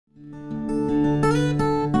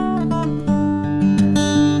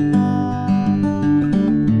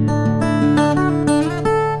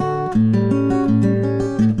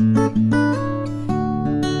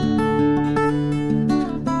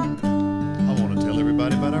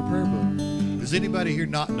everybody about our prayer book. Does anybody here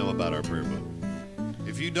not know about our prayer book?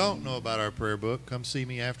 If you don't know about our prayer book, come see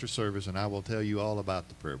me after service and I will tell you all about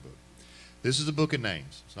the prayer book. This is a book of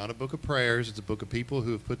names. It's not a book of prayers. It's a book of people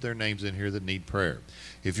who have put their names in here that need prayer.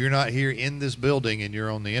 If you're not here in this building and you're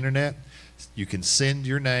on the internet, you can send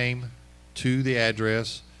your name to the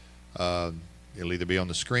address. It'll either be on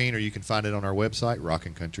the screen or you can find it on our website,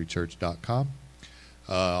 rockincountrychurch.com.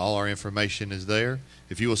 All our information is there.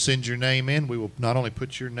 If you will send your name in, we will not only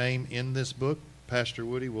put your name in this book, Pastor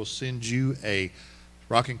Woody will send you a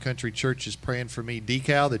Rockin' Country Church is Praying for Me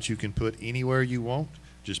decal that you can put anywhere you want.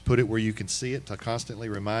 Just put it where you can see it to constantly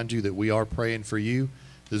remind you that we are praying for you.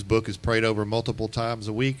 This book is prayed over multiple times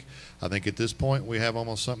a week. I think at this point we have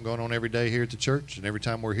almost something going on every day here at the church, and every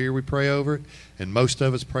time we're here we pray over it, and most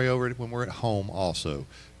of us pray over it when we're at home also.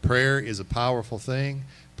 Prayer is a powerful thing.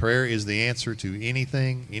 Prayer is the answer to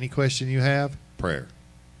anything, any question you have, prayer.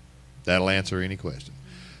 That'll answer any question.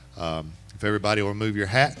 If everybody will remove your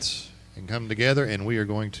hats and come together, and we are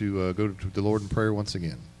going to go to the Lord in prayer once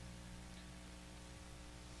again.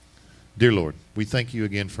 Dear Lord, we thank you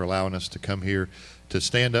again for allowing us to come here to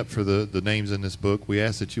stand up for the names in this book. We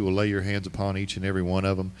ask that you will lay your hands upon each and every one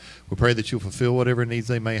of them. We pray that you'll fulfill whatever needs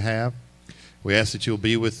they may have. We ask that you'll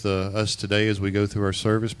be with us today as we go through our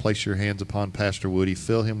service. Place your hands upon Pastor Woody.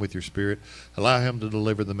 Fill him with your spirit. Allow him to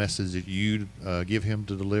deliver the message that you give him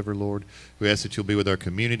to deliver, Lord. We ask that you'll be with our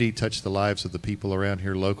community. Touch the lives of the people around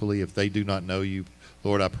here locally. If they do not know you,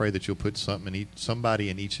 Lord, I pray that you'll put somebody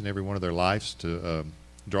in each and every one of their lives to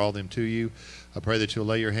draw them to you. I pray that you'll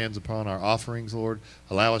lay your hands upon our offerings, Lord.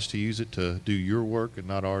 Allow us to use it to do your work and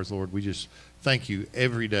not ours, Lord. We just thank you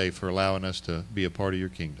every day for allowing us to be a part of your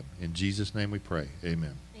kingdom. In Jesus' name we pray.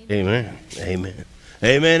 Amen. Amen. Amen.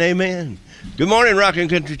 Amen. Amen. Good morning, Rockin'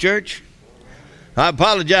 Country Church. I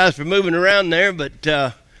apologize for moving around there,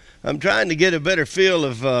 but I'm trying to get a better feel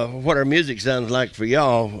of what our music sounds like for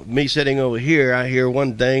y'all. Me sitting over here, I hear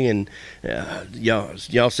one thing, and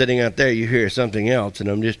y'all sitting out there, you hear something else, and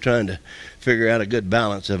I'm just trying to figure out a good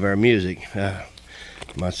balance of our music.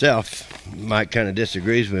 Myself, Mike kind of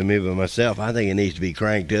disagrees with me, but myself, I think it needs to be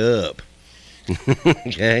cranked up.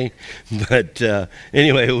 Okay? But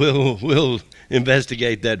anyway, we'll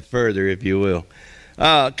investigate that further, if you will.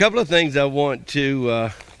 A couple of things I want to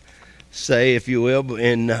say, if you will,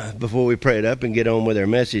 and before we pray it up and get on with our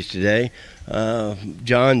message today.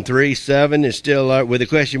 John 3:7 is still with a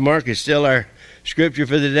question mark, is still our scripture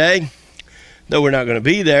for the day. Though we're not going to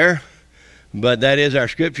be there, but that is our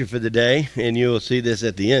scripture for the day, and you will see this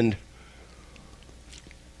at the end.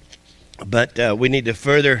 But we need to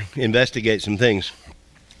further investigate some things,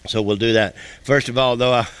 so we'll do that. First of all,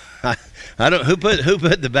 though, I don't who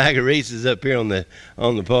put the bag of Reese's up here on the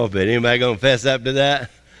pulpit. Anybody gonna fess up to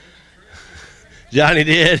that? Johnny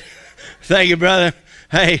did. Thank you, brother.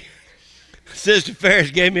 Hey, Sister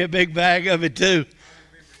Ferris gave me a big bag of it too.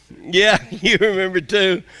 Yeah, you remember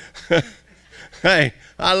too. Hey,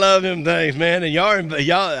 I love them things, man. And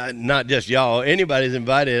y'all, not just y'all, anybody's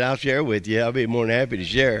invited, I'll share with you. I'll be more than happy to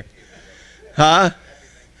share. Huh?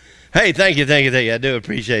 Hey, thank you. I do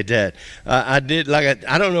appreciate that. I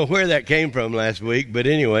don't know where that came from last week, but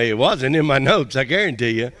anyway, it wasn't in my notes, I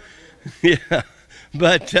guarantee you. Yeah,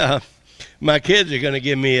 but my kids are going to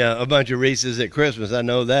give me a bunch of Reese's at Christmas. I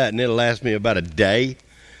know that, and it'll last me about a day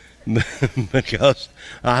because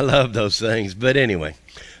I love those things. But anyway.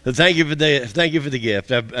 So thank you for the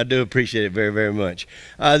gift. I do appreciate it very, very much.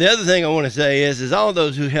 The other thing I want to say is all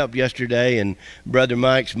those who helped yesterday and Brother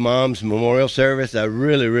Mike's mom's memorial service, I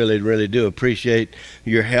really, really, really do appreciate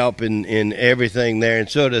your help in everything there, and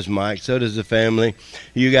so does Mike, so does the family.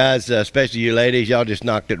 You guys, especially you ladies, y'all just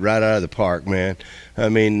knocked it right out of the park, man. I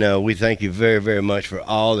mean, we thank you very, very much for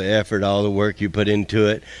all the effort, all the work you put into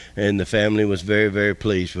it, and the family was very, very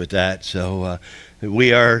pleased with that. So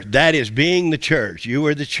that is being the church. You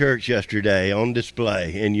were the church yesterday on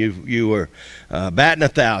display, and you were batting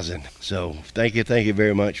 1,000. So thank you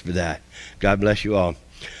very much for that. God bless you all.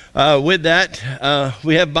 With that,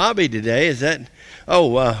 we have Bobby today. Is that?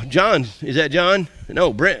 John. Is that John?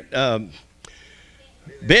 No, Brent.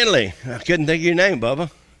 Bentley. I couldn't think of your name, Bubba.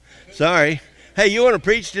 Sorry. Hey, you want to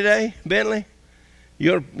preach today, Bentley?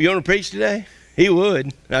 You want to preach today? He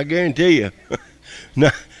would. I guarantee you.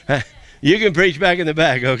 No. You can preach back in the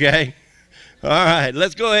back, okay? All right,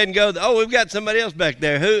 let's go ahead and go. Oh, we've got somebody else back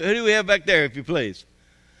there. Who do we have back there, if you please?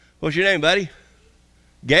 What's your name, buddy?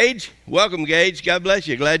 Gage? Welcome, Gage. God bless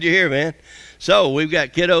you. Glad you're here, man. So we've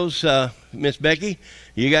got kiddos, Miss Becky.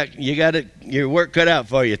 You got your work cut out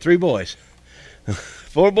for you. 3 boys.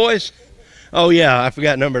 4 boys? Oh, yeah, I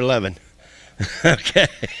forgot number 11. Okay.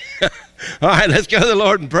 All right, let's go to the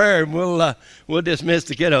Lord in prayer, and we'll dismiss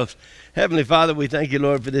the kiddos. Heavenly Father, we thank you,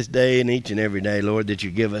 Lord, for this day and each and every day, Lord, that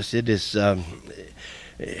you give us. It is,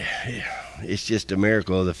 it's just a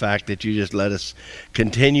miracle, the fact that you just let us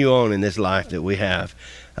continue on in this life that we have.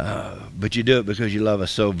 But you do it because you love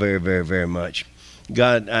us so very, very, very much.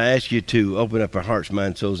 God, I ask you to open up our hearts,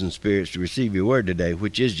 minds, souls, and spirits to receive your word today,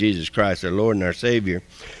 which is Jesus Christ, our Lord and our Savior.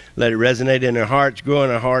 Let it resonate in our hearts, grow in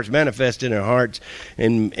our hearts, manifest in our hearts,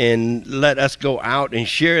 and let us go out and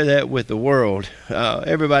share that with the world.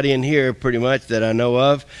 Everybody in here, pretty much, that I know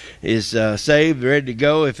of is saved, ready to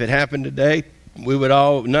go. If it happened today,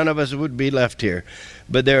 none of us would be left here.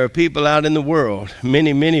 But there are people out in the world,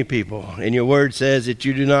 many, many people, and your word says that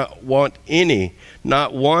you do not want any,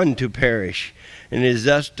 not one, to perish. And it is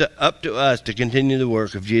up to us to continue the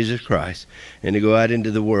work of Jesus Christ and to go out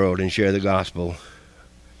into the world and share the gospel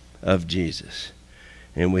of Jesus.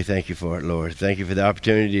 And we thank you for it, Lord. Thank you for the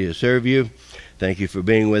opportunity to serve you. Thank you for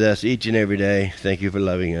being with us each and every day. Thank you for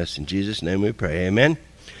loving us. In Jesus' name we pray. Amen.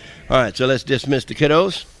 All right, so let's dismiss the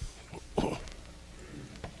kiddos.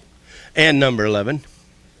 And number 11.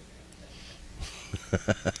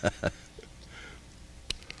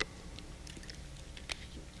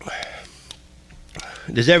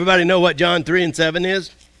 Does everybody know what John 3 and 7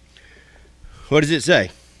 is? What does it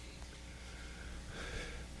say?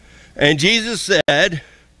 And Jesus said,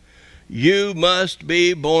 you must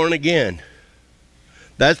be born again.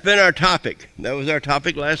 That's been our topic. That was our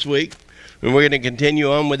topic last week. And we're going to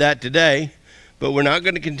continue on with that today. But we're not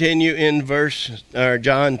going to continue in John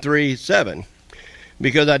 3:7.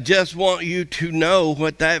 Because I just want you to know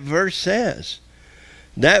what that verse says.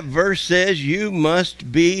 That verse says you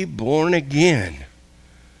must be born again.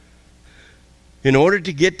 In order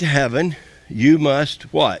to get to heaven, you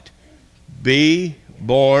must what? Be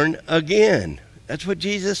born again. That's what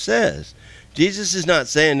Jesus says. Jesus is not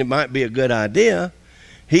saying it might be a good idea.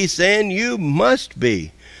 He's saying you must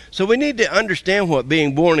be. So we need to understand what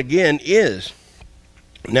being born again is.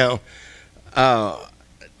 Now,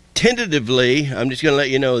 tentatively, I'm just going to let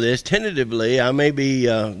you know this. Tentatively, I may be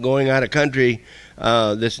going out of country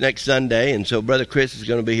this next Sunday, and so Brother Chris is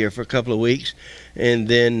going to be here for a couple of weeks. And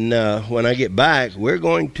then when I get back, I'm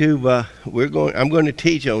going to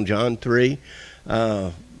teach on John 3.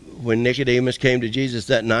 When Nicodemus came to Jesus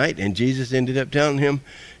that night, and Jesus ended up telling him,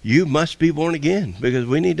 you must be born again, because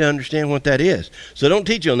we need to understand what that is. So don't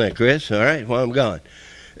teach on that, Chris, all right, while I'm gone.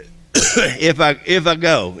 If I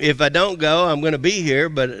go. If I don't go, I'm going to be here,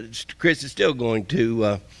 but Chris is still going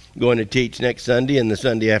to teach next Sunday and the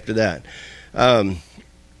Sunday after that.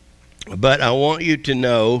 But I want you to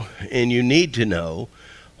know, and you need to know,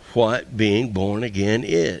 what being born again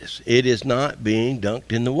is. It is not being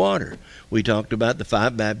dunked in the water. We talked about the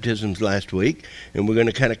 5 baptisms last week, and we're going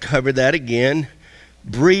to kind of cover that again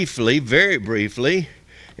briefly, very briefly,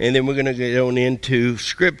 and then we're going to get on into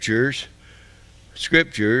scriptures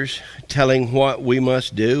telling what we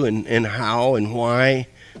must do and how and why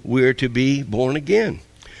we're to be born again.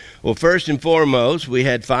 Well, first and foremost, we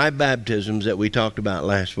had 5 baptisms that we talked about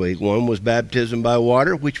last week. One was baptism by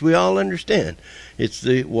water, which we all understand. It's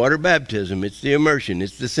the water baptism. It's the immersion.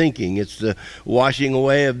 It's the sinking. It's the washing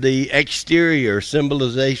away of the exterior,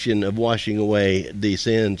 symbolization of washing away the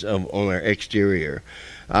sins on our exterior.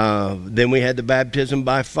 Then we had the baptism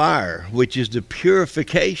by fire, which is the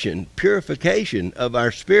purification of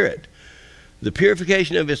our spirit. The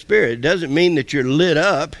purification of his spirit doesn't mean that you're lit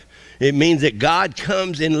up. It means that God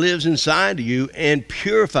comes and lives inside of you and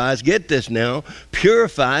purifies, get this now,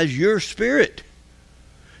 purifies your spirit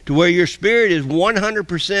to where your spirit is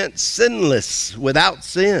 100% sinless, without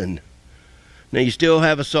sin. Now, you still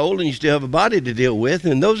have a soul and you still have a body to deal with,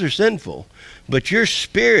 and those are sinful. But your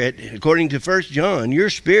spirit, according to 1 John, your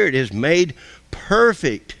spirit is made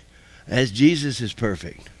perfect as Jesus is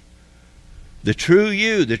perfect. The true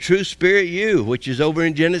you, the true spirit you, which is over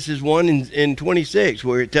in Genesis 1 and 26,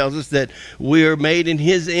 where it tells us that we are made in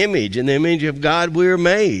his image. In the image of God we are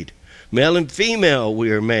made. Male and female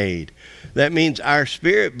we are made. That means our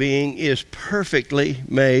spirit being is perfectly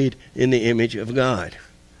made in the image of God.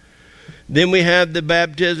 Then we have the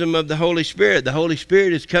baptism of the Holy Spirit. The Holy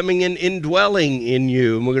Spirit is coming in indwelling in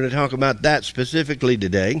you, and we're going to talk about that specifically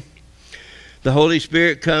today. The Holy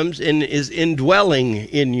Spirit comes and is indwelling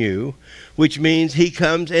in you, which means he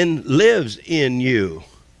comes and lives in you.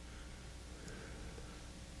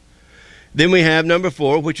 Then we have number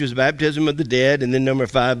 4, which was baptism of the dead, and then number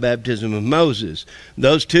 5, baptism of Moses.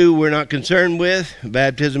 Those two we're not concerned with.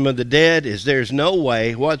 Baptism of the dead is there's no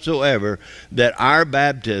way whatsoever that our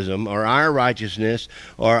baptism or our righteousness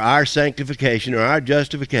or our sanctification or our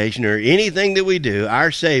justification or anything that we do,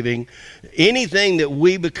 our saving, anything that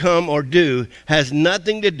we become or do has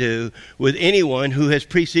nothing to do with anyone who has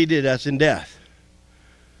preceded us in death.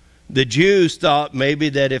 The Jews thought maybe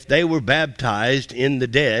that if they were baptized in the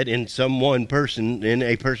dead, in a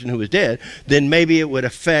person who was dead, then maybe it would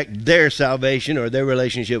affect their salvation or their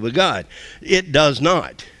relationship with God. It does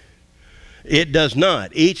not. It does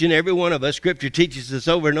not. Each and every one of us, Scripture teaches us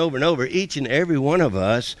over and over and over, each and every one of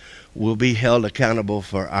us will be held accountable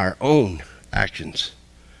for our own actions.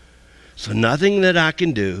 So nothing that I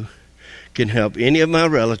can do can help any of my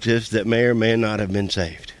relatives that may or may not have been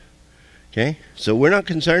saved. Okay, so we're not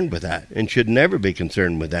concerned with that and should never be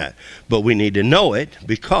concerned with that. But we need to know it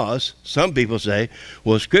because some people say,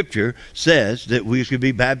 well, Scripture says that we could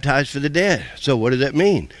be baptized for the dead. So what does that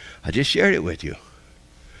mean? I just shared it with you.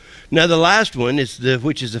 Now the last one,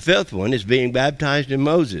 which is the 5th one, is being baptized in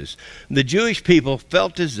Moses. The Jewish people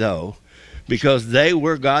felt as though, because they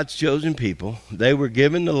were God's chosen people, they were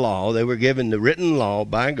given the law, they were given the written law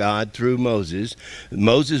by God through Moses.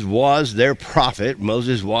 Moses was their prophet.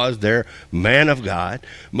 Moses was their man of God.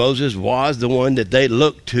 Moses was the one that they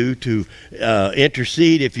looked to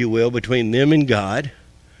intercede, if you will, between them and God.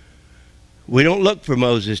 We don't look for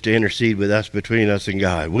Moses to intercede with us between us and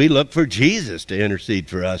God. We look for Jesus to intercede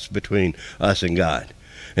for us between us and God.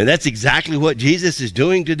 And that's exactly what Jesus is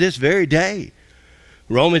doing to this very day.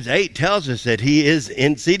 Romans 8 tells us that he is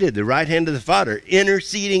seated at the right hand of the Father,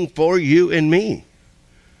 interceding for you and me.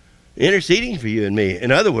 Interceding for you and me.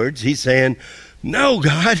 In other words, he's saying, no,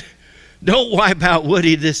 God, don't wipe out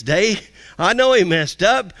Woody this day. I know he messed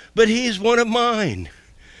up, but he's one of mine.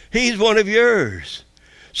 He's one of yours.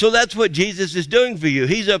 So that's what Jesus is doing for you.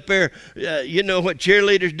 He's up there, you know what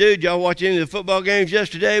cheerleaders do. Did y'all watch any of the football games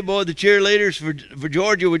yesterday? Boy, the cheerleaders for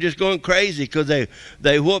Georgia were just going crazy because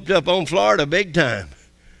they whooped up on Florida big time.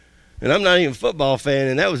 And I'm not even a football fan,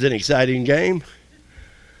 and that was an exciting game.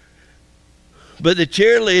 But the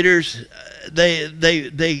cheerleaders,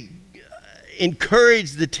 they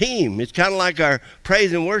encourage the team. It's kind of like our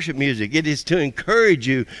praise and worship music. It is to encourage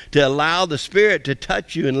you to allow the Spirit to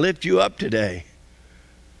touch you and lift you up today.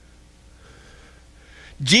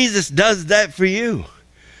 Jesus does that for you.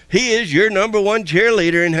 He is your number 1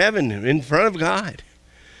 cheerleader in heaven in front of God.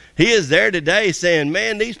 He is there today saying,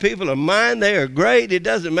 man, these people are mine. They are great. It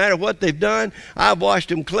doesn't matter what they've done. I've washed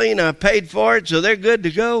them clean. I paid for it, so they're good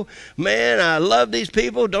to go. Man, I love these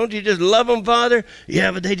people. Don't you just love them, Father?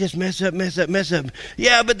 Yeah, but they just mess up.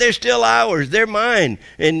 Yeah, but they're still ours. They're mine.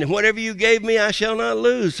 And whatever you gave me, I shall not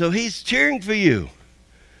lose. So he's cheering for you.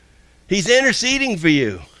 He's interceding for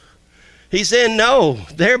you. He's saying, no,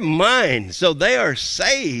 they're mine, so they are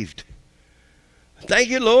saved. Thank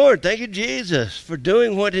you, Lord. Thank you, Jesus, for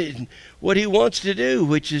doing what he wants to do,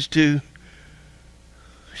 which is to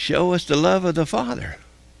show us the love of the Father,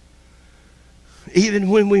 even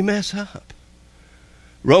when we mess up.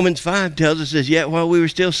 Romans 5 tells us, that yet while we were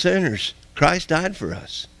still sinners, Christ died for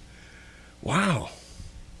us. Wow.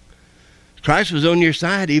 Christ was on your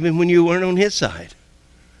side even when you weren't on his side.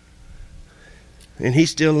 And he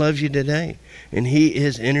still loves you today. And he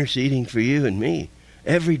is interceding for you and me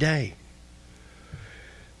every day.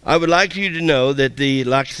 I would like you to know that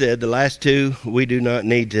like I said, the last 2 we do not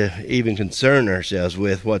need to even concern ourselves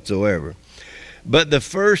with whatsoever. But the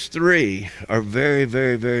first 3 are very,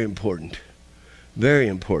 very, very important. Very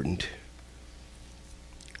important.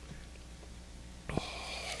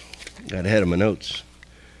 Got ahead of my notes.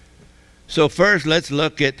 So first, let's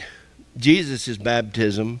look at Jesus'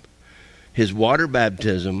 baptism, his water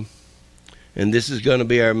baptism, and this is going to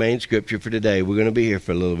be our main scripture for today. We're going to be here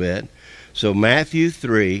for a little bit. So Matthew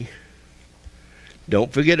 3,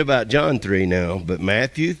 don't forget about John 3 now, but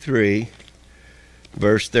Matthew 3,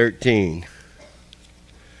 verse 13.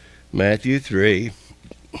 Matthew 3,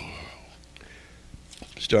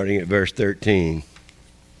 starting at verse 13.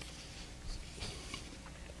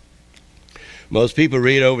 Most people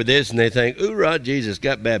read over this and they think, "Hoorah, Jesus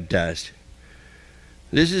got baptized."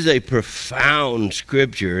 This is a profound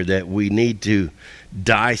scripture that we need to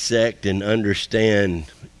dissect and understand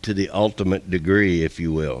to the ultimate degree, if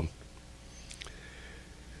you will.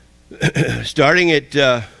 Starting at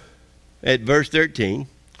verse 13.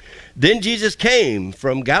 Then Jesus came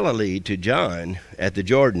from Galilee to John at the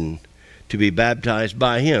Jordan to be baptized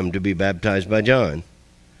by him, to be baptized by John.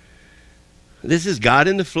 This is God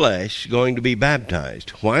in the flesh going to be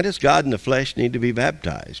baptized. Why does God in the flesh need to be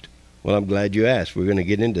baptized? Well, I'm glad you asked. We're going to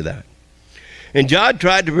get into that. And John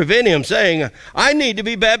tried to prevent him, saying, I need to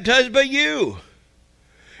be baptized by you.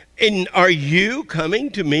 And are you coming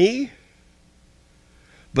to me?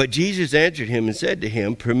 But Jesus answered him and said to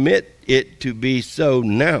him, permit it to be so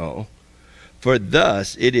now, for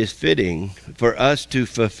thus it is fitting for us to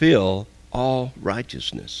fulfill all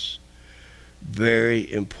righteousness. Very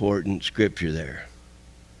important scripture there.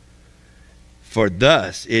 For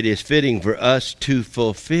thus it is fitting for us to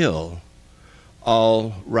fulfill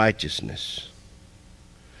all righteousness.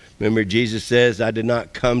 Remember, Jesus says, I did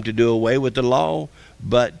not come to do away with the law,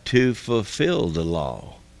 but to fulfill the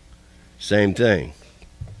law. Same thing.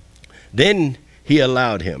 Then he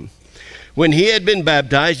allowed him. When he had been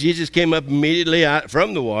baptized, Jesus came up immediately out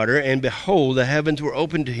from the water, and behold, the heavens were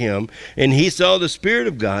opened to him, and he saw the Spirit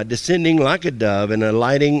of God descending like a dove and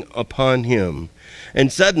alighting upon him.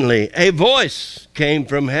 And suddenly a voice came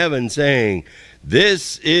from heaven saying,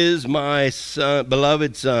 this is my son,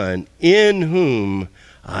 beloved Son, in whom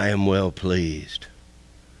I am well pleased.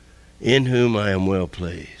 In whom I am well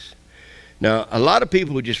pleased. Now, a lot of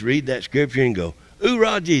people would just read that scripture and go,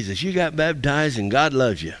 hoorah, Jesus, you got baptized and God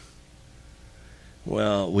loves you.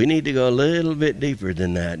 Well, we need to go a little bit deeper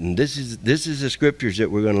than that. And this is the scriptures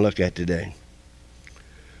that we're going to look at today.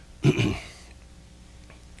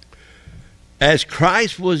 As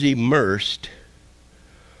Christ was immersed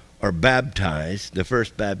or baptized, the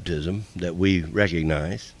first baptism that we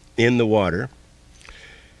recognize, in the water,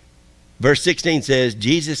 verse 16 says,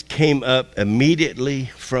 Jesus came up immediately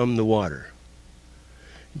from the water.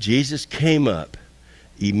 Jesus came up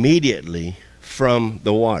immediately from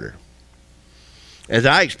the water. As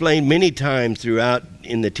I explained many times throughout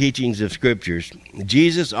in the teachings of scriptures,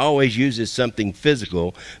 Jesus always uses something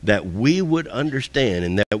physical that we would understand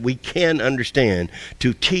and that we can understand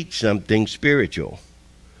to teach something spiritual.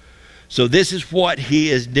 So this is what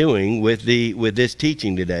he is doing with this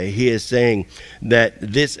teaching today. He is saying that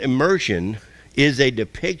this immersion is a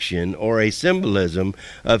depiction or a symbolism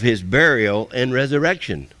of his burial and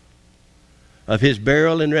resurrection. Of his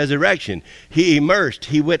burial and resurrection. He immersed,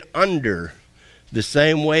 he went under, the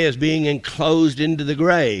same way as being enclosed into the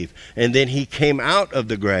grave. And then he came out of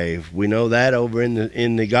the grave. We know that over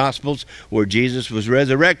in the Gospels where Jesus was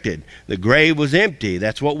resurrected. The grave was empty.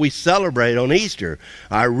 That's what we celebrate on Easter,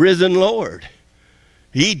 our risen Lord.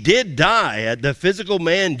 He did die. The physical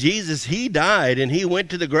man, Jesus, he died and he went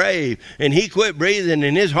to the grave and he quit breathing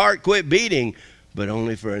and his heart quit beating, but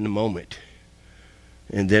only for a moment.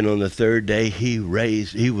 And then on the third day, he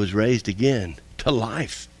was raised again to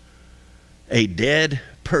life. A dead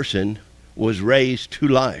person was raised to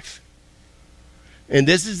life. And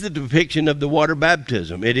this is the depiction of the water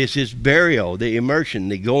baptism. It is his burial, the immersion,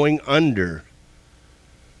 the going under.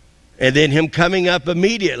 And then him coming up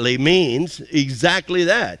immediately means exactly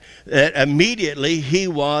that. That immediately he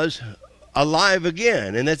was alive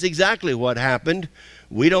again. And that's exactly what happened.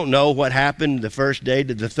 We don't know what happened the first day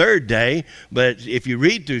to the third day, but if you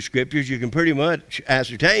read through scriptures, you can pretty much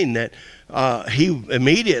ascertain that he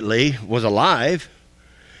immediately was alive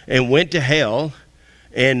and went to hell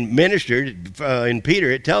and ministered. In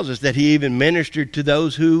Peter, it tells us that he even ministered to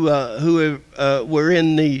those who were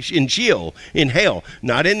in Sheol, in hell,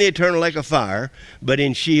 not in the eternal lake of fire, but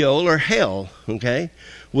in Sheol or hell. Okay,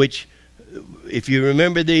 which, if you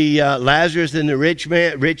remember the Lazarus and the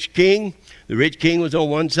rich king. The rich king was on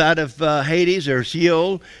one side of Hades or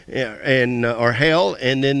Sheol or hell,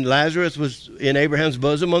 and then Lazarus was in Abraham's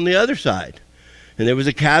bosom on the other side. And there was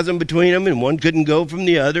a chasm between them, and one couldn't go from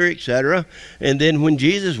the other, etc. And then when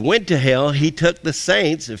Jesus went to hell, he took the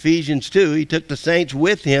saints, Ephesians 2, he took the saints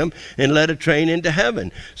with him and led a train into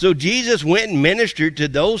heaven. So Jesus went and ministered to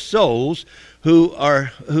those souls who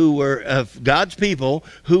were of God's people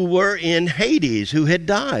who were in Hades, who had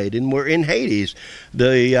died and were in Hades.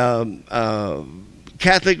 The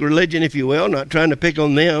Catholic religion, if you will, not trying to pick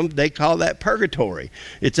on them, they call that purgatory.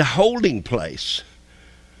 It's a holding place.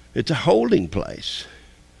 It's a holding place.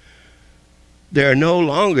 There are no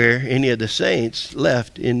longer any of the saints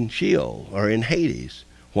left in Sheol or in Hades.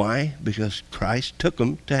 Why? Because Christ took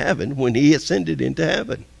them to heaven when he ascended into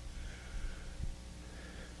heaven.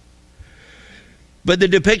 But the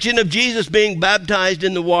depiction of Jesus being baptized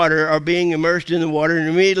in the water or being immersed in the water and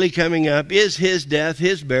immediately coming up is his death,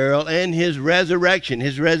 his burial, and his resurrection.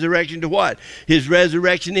 His resurrection to what? His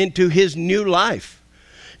resurrection into his new life.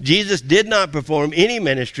 Jesus did not perform any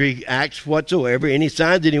ministry acts whatsoever, any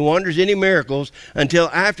signs, any wonders, any miracles until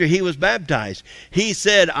after he was baptized. He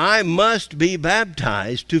said, I must be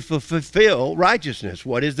baptized to fulfill righteousness.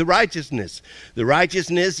 What is the righteousness? The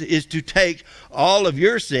righteousness is to take all of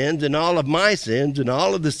your sins and all of my sins and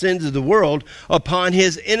all of the sins of the world upon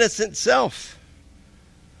his innocent self.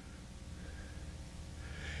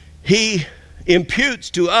 He imputes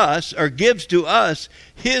to us or gives to us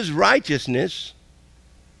his righteousness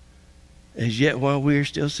as yet while we are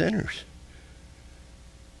still sinners.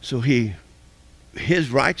 So his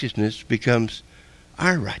righteousness becomes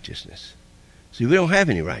our righteousness. See, we don't have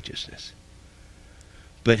any righteousness.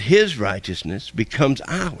 But his righteousness becomes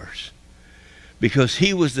ours because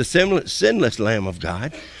he was the sinless Lamb of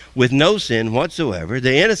God with no sin whatsoever,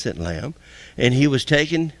 the innocent Lamb, and he was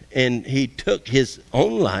taken and he took his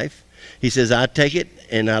own life. He says, I take it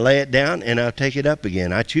and I lay it down and I'll take it up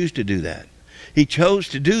again. I choose to do that. He chose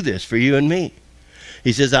to do this for you and me.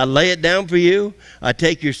 He says, I lay it down for you. I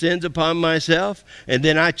take your sins upon myself, and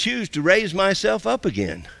then I choose to raise myself up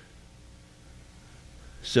again.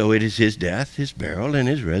 So it is his death, his burial, and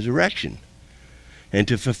his resurrection. And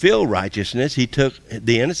to fulfill righteousness, he took,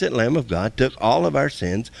 the innocent Lamb of God, took all of our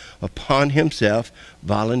sins upon himself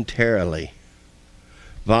voluntarily.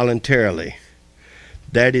 Voluntarily.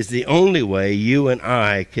 That is the only way you and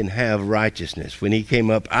I can have righteousness. When he came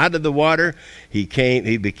up out of the water, he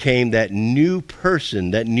became that new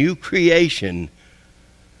person, that new creation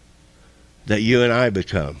that you and I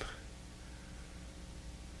become.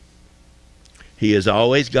 He is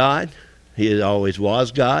always God. He always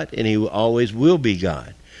was God, and he always will be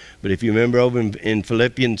God. But if you remember over in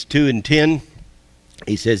Philippians 2 and 10,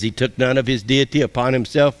 he says he took none of his deity upon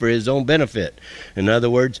himself for his own benefit. In other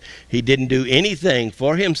words, he didn't do anything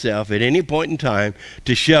for himself at any point in time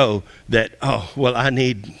to show that, oh, well, I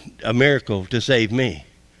need a miracle to save me.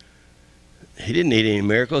 He didn't need any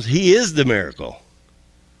miracles. He is the miracle.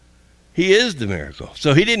 He is the miracle.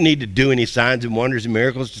 So he didn't need to do any signs and wonders and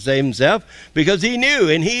miracles to save himself because he knew,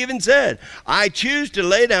 and he even said, I choose to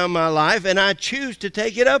lay down my life and I choose to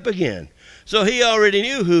take it up again. So he already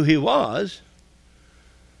knew who he was.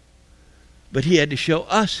 But he had to show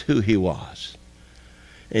us who he was.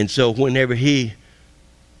 And so whenever he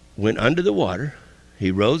went under the water,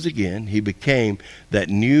 he rose again, he became that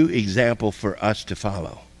new example for us to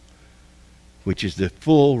follow, which is the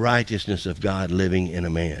full righteousness of God living in a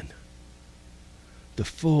man. The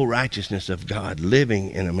full righteousness of God living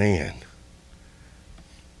in a man.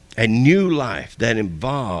 A new life that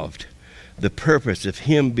involved the purpose of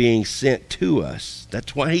him being sent to us.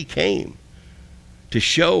 That's why he came. To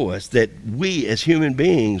show us that we as human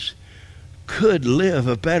beings could live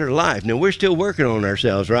a better life. Now, we're still working on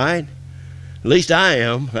ourselves, right? At least I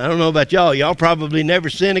am. I don't know about y'all. Y'all probably never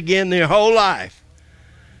sin again their whole life.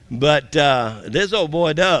 But this old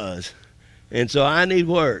boy does. And so I need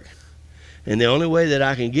work. And the only way that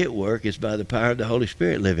I can get work is by the power of the Holy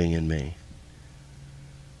Spirit living in me.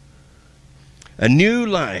 A new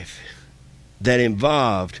life that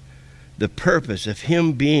involved the purpose of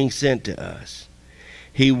him being sent to us.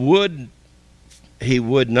 He would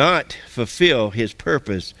not fulfill his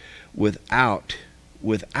purpose without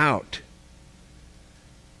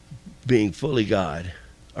being fully God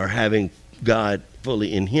or having God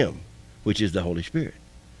fully in him, which is the Holy Spirit.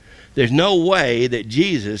 There's no way that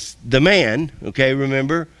Jesus, the man, okay,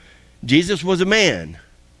 remember, Jesus was a man.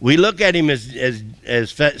 We look at him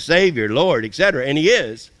as Savior, Lord, etc., and he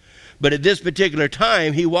is. But at this particular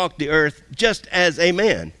time, he walked the earth just as a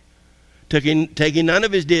man. Taking none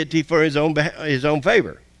of his deity for his own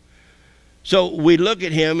favor. So we look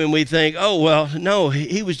at him and we think, oh, well, no,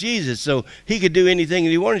 he was Jesus, so he could do anything that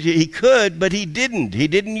he wanted to. He could, but he didn't. He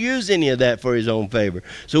didn't use any of that for his own favor.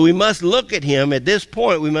 So we must look at him, at this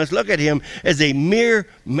point, we must look at him as a mere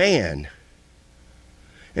man.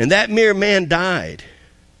 And that mere man died.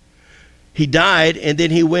 He died, and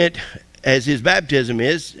then he went, as his baptism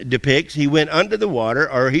depicts, he went under the water,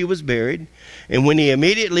 or he was buried. And when he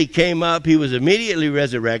immediately came up, he was immediately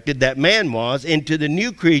resurrected, that man was, into the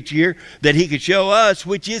new creature that he could show us,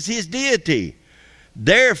 which is his deity.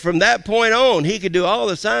 There, from that point on, he could do all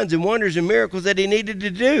the signs and wonders and miracles that he needed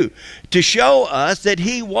to do to show us that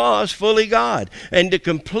he was fully God and to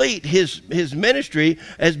complete his ministry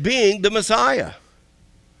as being the Messiah,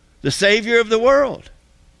 the Savior of the world.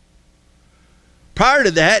 Prior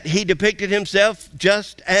to that, he depicted himself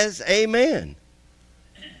just as a man.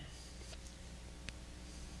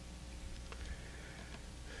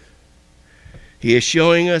 He is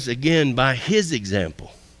showing us again by his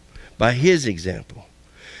example,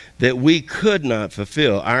 that we could not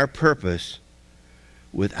fulfill our purpose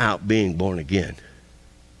without being born again.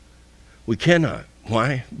 We cannot.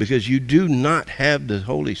 Why? Because you do not have the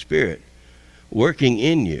Holy Spirit working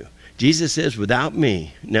in you. Jesus says, without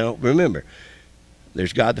me. Now, remember,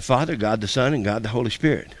 there's God the Father, God the Son, and God the Holy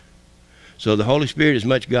Spirit. So the Holy Spirit is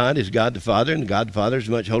much God as God the Father, and God the Father is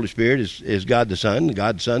much Holy Spirit as God the Son, and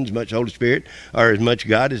God the Son is much Holy Spirit, or as much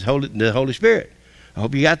God as the Holy Spirit. I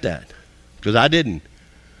hope you got that, because I didn't.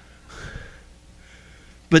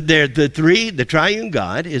 But the triune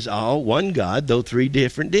God is all one God, though three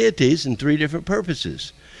different deities and three different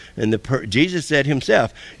purposes. And Jesus said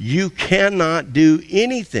himself, you cannot do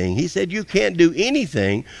anything. He said, you can't do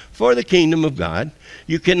anything for the kingdom of God.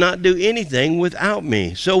 You cannot do anything without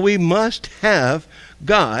me. So we must have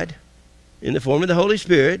God in the form of the Holy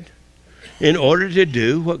Spirit in order to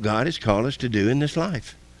do what God has called us to do in this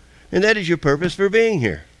life. And that is your purpose for being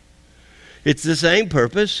here. It's the same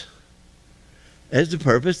purpose as the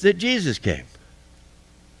purpose that Jesus came.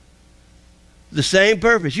 The same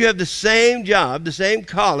purpose. You have the same job, the same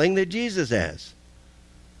calling that Jesus has.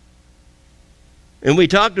 And we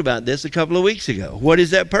talked about this a couple of weeks ago. What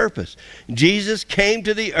is that purpose? Jesus came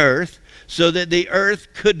to the earth so that the earth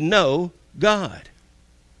could know God.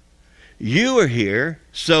 You are here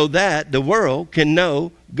so that the world can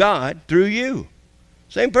know God through you.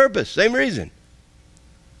 Same purpose, same reason.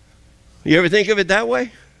 You ever think of it that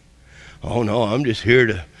way? Oh no, I'm just here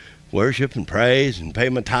to worship and praise and pay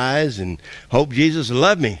my tithes and hope Jesus will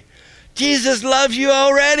love me. Jesus loves you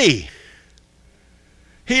already.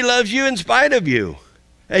 He loves you in spite of you.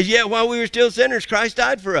 As yet while we were still sinners, Christ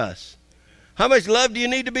died for us. How much love do you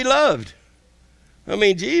need to be loved? I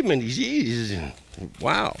mean, geez,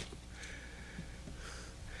 wow.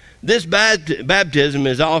 This baptism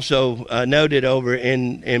is also noted over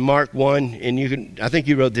in Mark 1, and I think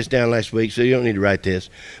you wrote this down last week, so you don't need to write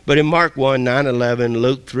this. But in Mark 1, 9, 11,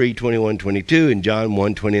 Luke 3, 21, 22, and John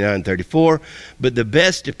 1, 29, 34. But the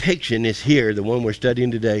best depiction is here, the one we're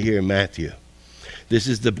studying today here in Matthew. This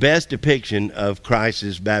is the best depiction of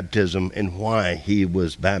Christ's baptism and why he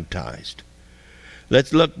was baptized.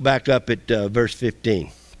 Let's look back up at verse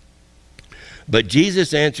 15. But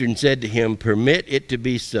Jesus answered and said to him, permit it to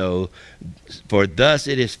be so, for thus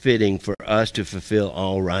it is fitting for us to fulfill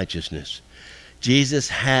all righteousness. Jesus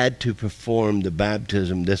had to perform the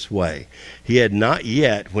baptism this way. He had not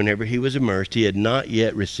yet, whenever he was immersed, he had not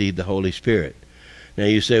yet received the Holy Spirit. Now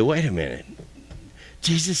you say, wait a minute.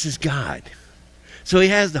 Jesus is God, so he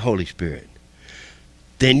has the Holy Spirit.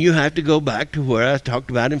 Then you have to go back to where I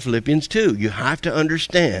talked about in Philippians 2. You have to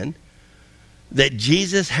understand that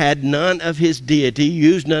Jesus had none of his deity,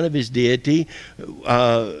 used none of his deity,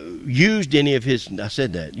 used any of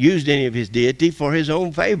his deity for his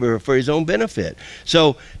own favor, for his own benefit.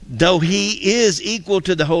 So though he is equal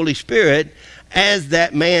to the Holy Spirit, as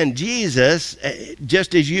that man Jesus,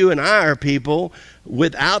 just as you and I are people,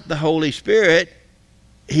 without the Holy Spirit,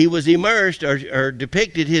 he was immersed or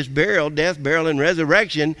depicted his burial, death, burial, and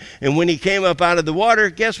resurrection. And when he came up out of the water,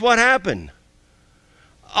 guess what happened?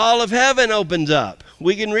 All of heaven opens up.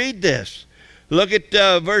 We can read this. Look at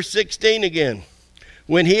verse 16 again.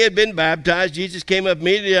 When he had been baptized, Jesus came up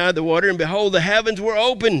immediately out of the water, and behold, the heavens were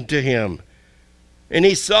opened to him. And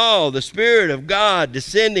he saw the Spirit of God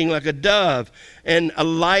descending like a dove and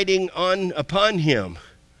alighting upon him.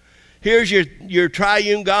 Here's your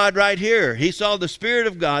triune God right here. He saw the Spirit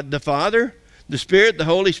of God, the Father, the Spirit, the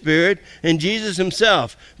Holy Spirit, and Jesus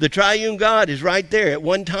himself. The triune God is right there at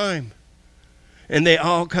one time. And they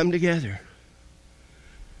all come together.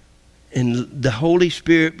 And the Holy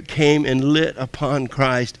Spirit came and lit upon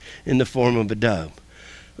Christ in the form of a dove.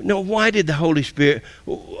 No, why did the Holy Spirit?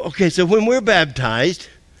 Okay, so when we're baptized,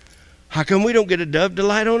 how come we don't get a dove to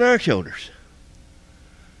light on our shoulders?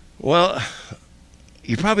 Well,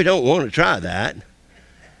 you probably don't want to try that,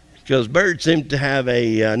 because birds seem to have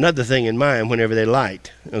another thing in mind whenever they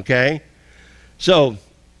light, okay? So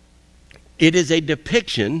it is a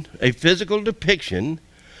depiction, a physical depiction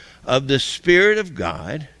of the Spirit of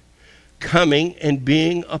God coming and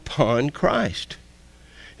being upon Christ.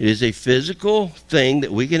 It is a physical thing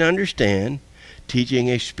that we can understand, teaching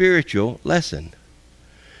a spiritual lesson.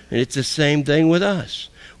 And it's the same thing with us.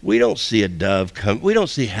 We don't see a dove come. We don't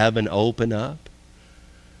see heaven open up.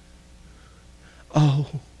 Oh,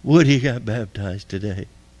 Woody got baptized today.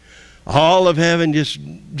 All of heaven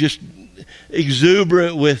just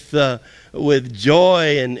exuberant with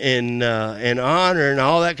joy and honor and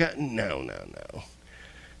all that kind. No.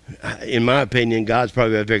 In my opinion, God's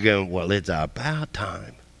probably out there going, well, it's about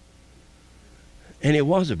time. And it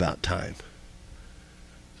was about time.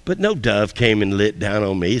 But no dove came and lit down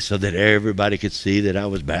on me so that everybody could see that I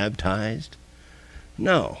was baptized.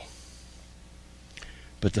 No.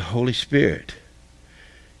 But the Holy Spirit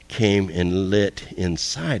came and lit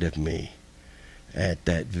inside of me at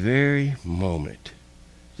that very moment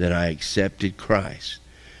that I accepted Christ.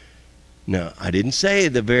 Now, I didn't say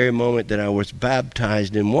the very moment that I was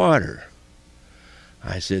baptized in water.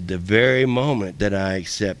 I said the very moment that I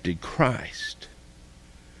accepted Christ.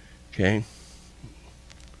 Okay?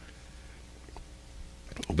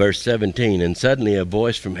 Verse 17, and suddenly a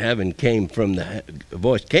voice came from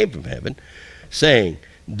heaven, saying,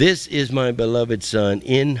 "This is my beloved Son,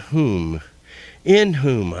 in whom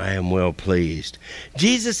I am well pleased."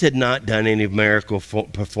 Jesus had not done any miracle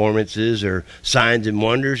performances or signs and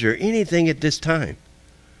wonders or anything at this time.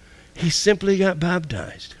 He simply got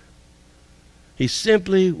baptized. He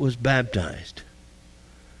simply was baptized.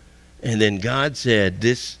 And then God said,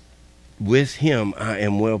 with him I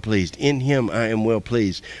am well pleased. In him I am well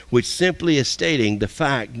pleased. Which simply is stating the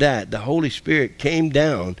fact that the Holy Spirit came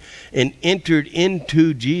down and entered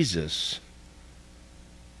into Jesus.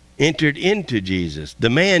 The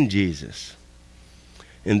man Jesus.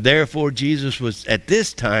 And therefore Jesus was at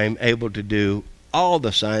this time able to do all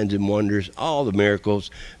the signs and wonders, all the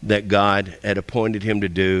miracles that God had appointed him to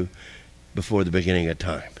do before the beginning of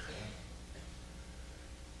time.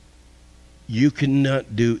 You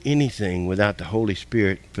cannot do anything without the Holy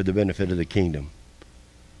Spirit for the benefit of the kingdom.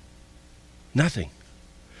 Nothing.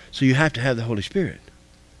 So you have to have the Holy Spirit.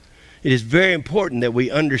 It is very important that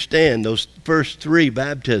we understand those first three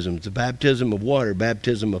baptisms: the baptism of water,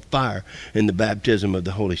 baptism of fire, and the baptism of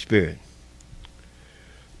the Holy Spirit.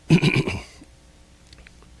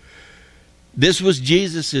 This was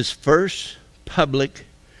Jesus' first public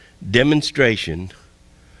demonstration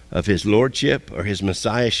of his lordship or his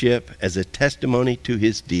messiahship as a testimony to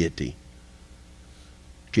his deity.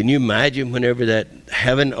 Can you imagine whenever that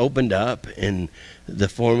heaven opened up in the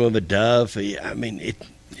form of a dove? I mean,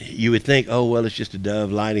 you would think, oh, well, it's just a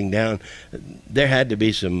dove lighting down. There had to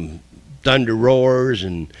be some thunder roars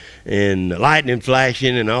and lightning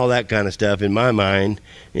flashing and all that kind of stuff in my mind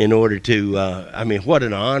in order to, I mean, what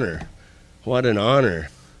an honor. What an honor.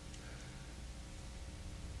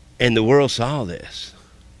 And the world saw this.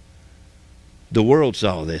 The world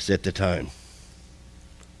saw this at the time.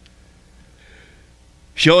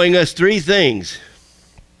 Showing us three things.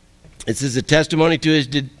 This is a testimony to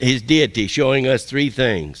his deity, showing us three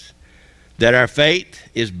things that our faith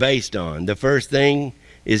is based on. The first thing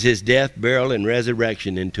is his death, burial, and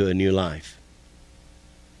resurrection into a new life.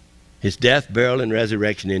 His death, burial, and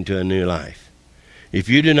resurrection into a new life. If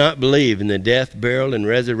you do not believe in the death, burial, and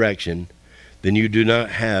resurrection, then you do not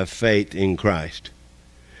have faith in Christ.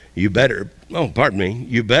 You better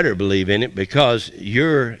believe in it, because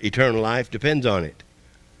your eternal life depends on it.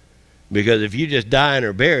 Because if you just die and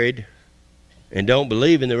are buried and don't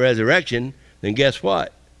believe in the resurrection, then guess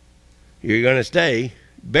what? You're going to stay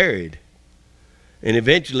buried. And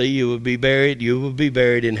eventually you will be buried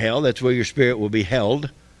in hell. That's where your spirit will be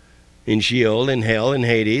held, in Sheol, in hell, in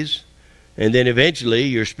Hades. And then eventually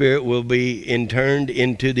your spirit will be interned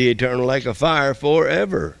into the eternal lake of fire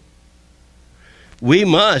forever.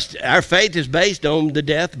 Our faith is based on the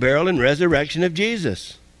death, burial, and resurrection of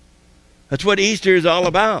Jesus. That's what Easter is all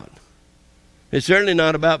about. It's certainly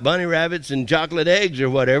not about bunny rabbits and chocolate eggs or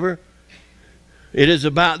whatever. It is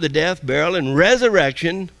about the death, burial, and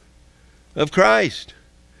resurrection of Christ.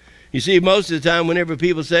 You see, most of the time whenever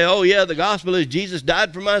people say, oh yeah, the gospel is Jesus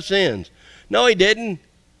died for my sins. No, he didn't.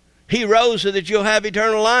 He rose so that you'll have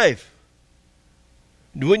eternal life.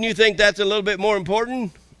 Wouldn't you think that's a little bit more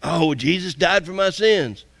important? Oh, Jesus died for my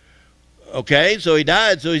sins. Okay, so he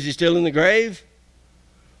died, so is he still in the grave?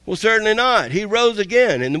 Well, certainly not. He rose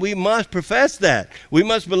again, and we must profess that. We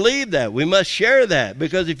must believe that. We must share that,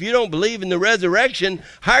 because if you don't believe in the resurrection,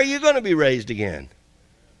 how are you going to be raised again?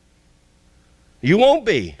 You won't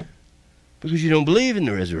be, because you don't believe in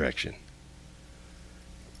the resurrection.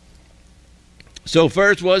 So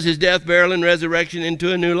first was his death, burial, and resurrection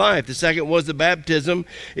into a new life. The second was the baptism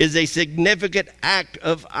is a significant act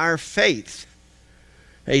of our faith.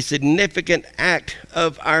 A significant act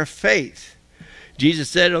of our faith. Jesus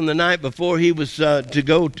said on the night before he was to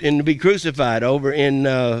go and to be crucified, over in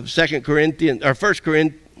 1 Corinthians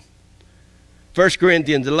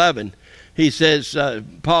 11, he says,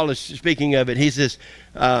 Paul is speaking of it, he says,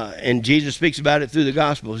 and Jesus speaks about it through the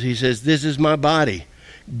Gospels, he says, this is my body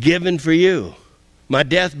given for you. My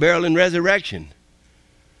death, burial, and resurrection.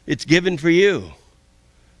 It's given for you.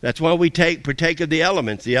 That's why we partake of the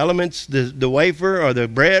elements. The elements, the wafer or the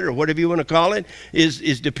bread or whatever you want to call it,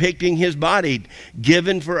 is depicting his body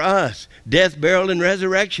given for us. Death, burial, and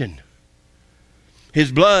resurrection.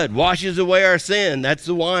 His blood washes away our sin. That's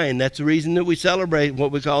the wine. That's the reason that we celebrate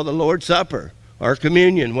what we call the Lord's Supper or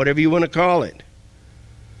communion, whatever you want to call it.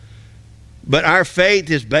 But our faith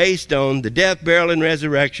is based on the death, burial, and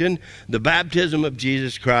resurrection, the baptism of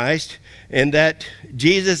Jesus Christ, and that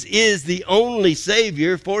Jesus is the only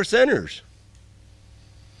Savior for sinners.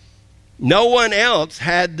 No one else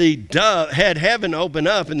had heaven open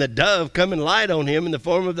up and the dove come and light on him in the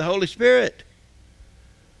form of the Holy Spirit.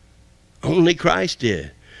 Only Christ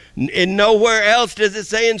did. And nowhere else does it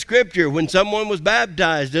say in Scripture, when someone was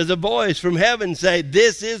baptized, does a voice from heaven say,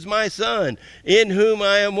 "This is my Son, in whom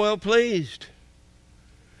I am well pleased."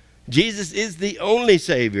 Jesus is the only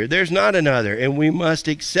Savior. There's not another, and we must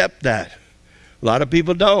accept that. A lot of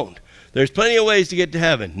people don't. There's plenty of ways to get to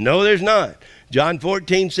heaven. No, there's not. John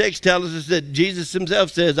 14:6 tells us that Jesus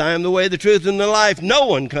himself says, "I am the way, the truth, and the life. No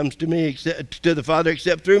one comes to me, to the Father,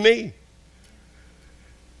 except through me."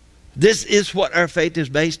 This is what our faith is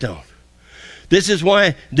based on. This is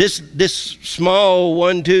why this small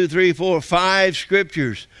 1, 2, 3, 4, 5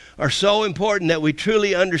 scriptures are so important that we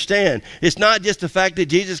truly understand. It's not just the fact that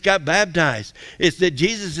Jesus got baptized. It's that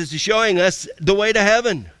Jesus is showing us the way to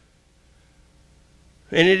heaven.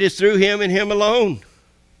 And it is through him and him alone.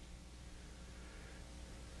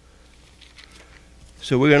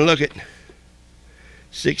 So we're going to look at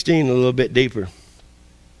 16 a little bit deeper.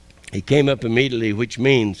 He came up immediately, which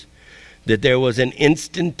means that there was an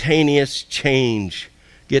instantaneous change.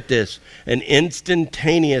 Get this, an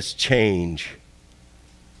instantaneous change.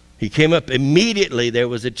 He came up immediately, there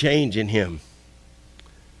was a change in him.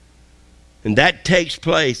 And that takes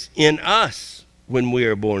place in us when we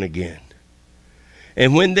are born again.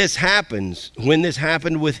 And when this happens, when this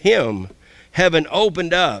happened with him, heaven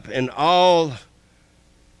opened up and all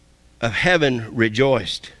of heaven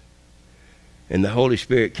rejoiced. And the Holy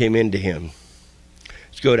Spirit came into him.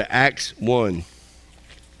 Let's go to Acts 1.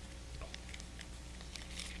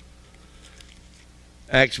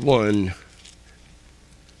 Acts 1,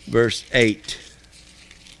 verse 8.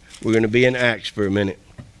 We're going to be in Acts for a minute.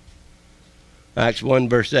 Acts 1,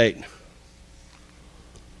 verse 8.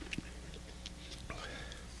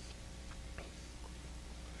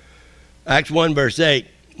 Acts 1, verse 8.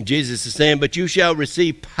 Jesus is saying, "But you shall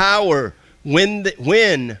receive power when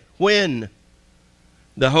the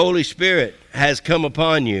Holy Spirit has come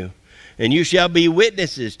upon you, and you shall be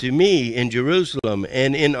witnesses to me in Jerusalem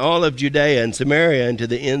and in all of Judea and Samaria and to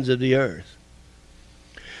the ends of the earth."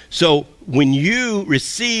 So when you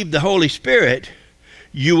receive the Holy Spirit,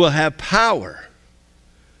 you will have power.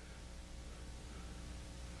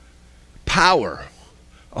 Power.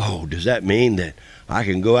 Oh, does that mean that I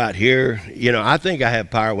can go out here? You know, I think I have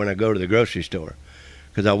power when I go to the grocery store,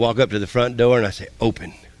 because I walk up to the front door and I say,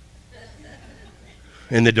 "Open."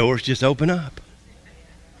 And the doors just open up.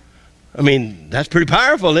 I mean, that's pretty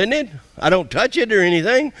powerful, isn't it? I don't touch it or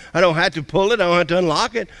anything. I don't have to pull it. I don't have to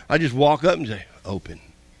unlock it. I just walk up and say, "Open."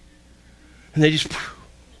 And they just,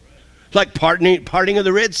 it's like parting of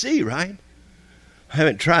the Red Sea, right? I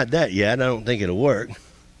haven't tried that yet. I don't think it'll work.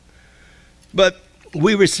 But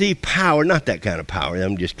we receive power, not that kind of power.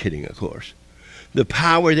 I'm just kidding, of course. The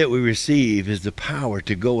power that we receive is the power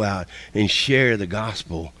to go out and share the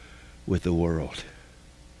gospel with the world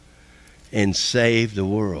and save the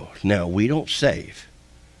world. Now, we don't save,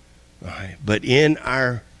 all right? But in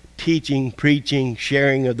our teaching, preaching,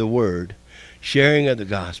 sharing of the word, sharing of the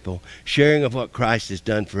gospel, sharing of what Christ has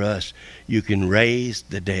done for us, you can raise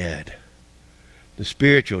the dead, the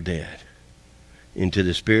spiritual dead, into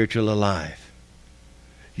the spiritual alive.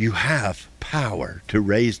 You have power to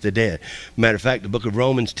raise the dead. Matter of fact, the book of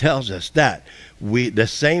Romans tells us that the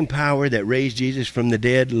same power that raised Jesus from the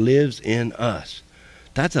dead lives in us.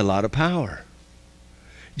 That's a lot of power.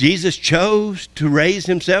 Jesus chose to raise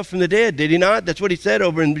himself from the dead, did he not? That's what he said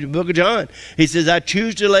over in the book of John. He says, "I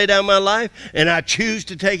choose to lay down my life and I choose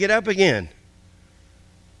to take it up again."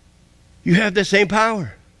 You have the same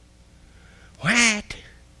power. What?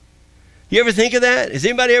 You ever think of that? Has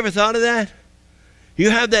anybody ever thought of that? You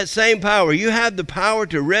have that same power. You have the power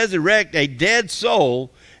to resurrect a dead soul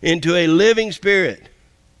into a living spirit.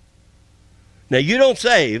 Now, you don't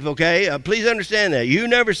save, okay? Please understand that. You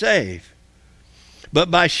never save. But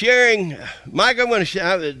by sharing, Mike, I'm going to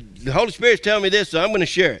share. The Holy Spirit's telling me this, so I'm going to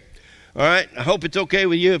share it. All right? I hope it's okay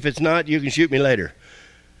with you. If it's not, you can shoot me later.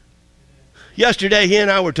 Yesterday, he and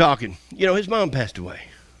I were talking. You know, his mom passed away.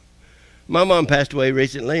 My mom passed away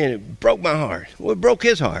recently, and it broke my heart. Well, it broke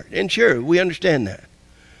his heart. And sure, we understand that.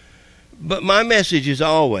 But my message is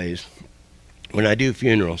always, when I do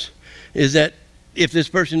funerals, is that if this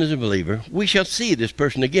person is a believer, we shall see this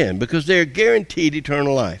person again, because they're guaranteed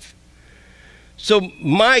eternal life. So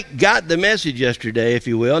Mike got the message yesterday, if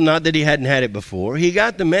you will, not that he hadn't had it before. He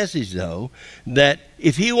got the message, though, that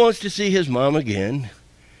if he wants to see his mom again,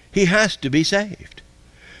 he has to be saved.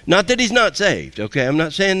 Not that he's not saved, okay? I'm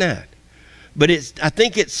not saying that. But I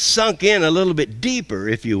think it's sunk in a little bit deeper,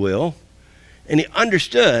 if you will, and he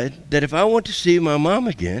understood that if I want to see my mom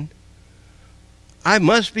again, I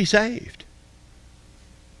must be saved.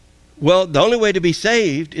 Well, the only way to be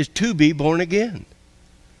saved is to be born again.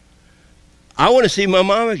 I want to see my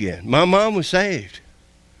mom again. My mom was saved.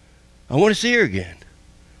 I want to see her again.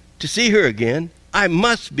 To see her again, I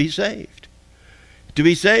must be saved. To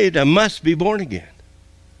be saved, I must be born again.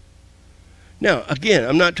 Now, again,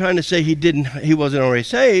 I'm not trying to say he wasn't already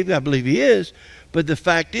saved. I believe he is. But the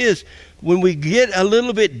fact is, when we get a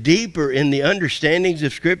little bit deeper in the understandings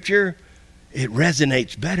of Scripture, it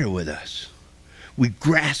resonates better with us. We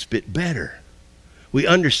grasp it better. We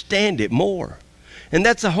understand it more. And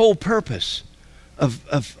that's the whole purpose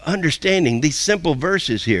of understanding these simple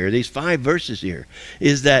verses here, these 5 verses here,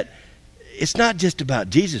 is that it's not just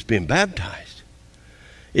about Jesus being baptized.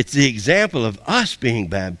 It's the example of us being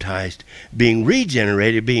baptized, being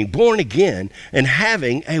regenerated, being born again, and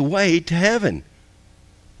having a way to heaven,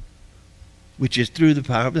 which is through the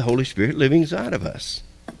power of the Holy Spirit living inside of us.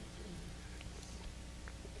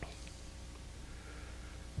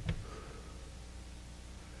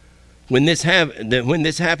 When this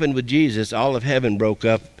happened with Jesus, all of heaven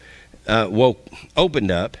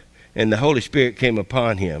opened up, and the Holy Spirit came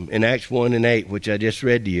upon him. In Acts 1:8, which I just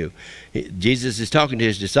read to you, Jesus is talking to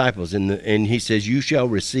his disciples, and he says, "You shall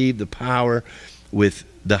receive the power with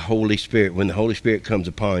the Holy Spirit when the Holy Spirit comes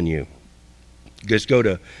upon you." Let's go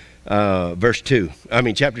to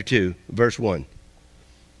chapter 2, verse 1.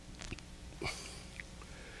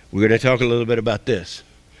 We're going to talk a little bit about this.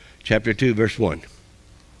 Chapter 2, verse 1.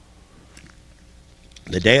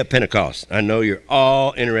 The day of Pentecost. I know you're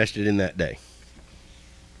all interested in that day.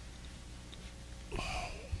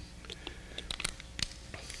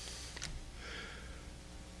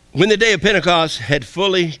 When the day of Pentecost had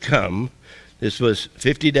fully come, this was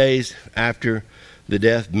 50 days after the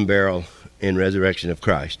death and burial and resurrection of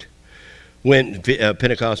Christ. When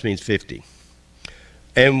Pentecost means 50.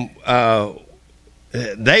 And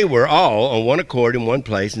they were all on one accord in one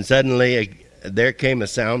place, and suddenly there came a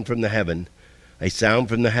sound from the heaven,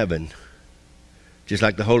 just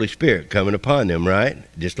like the Holy Spirit coming upon them, right?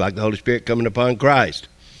 Just like the Holy Spirit coming upon Christ.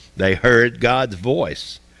 They heard God's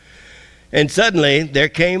voice. And suddenly there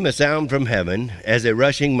came a sound from heaven as a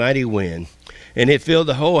rushing mighty wind, and it filled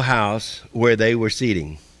the whole house where they were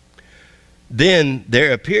sitting. Then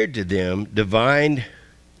there appeared to them divine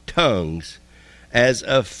tongues as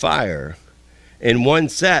of fire, and one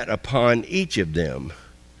sat upon each of them.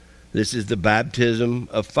 This is the baptism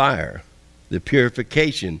of fire, the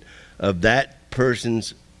purification of that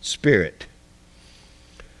person's spirit.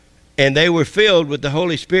 And they were filled with the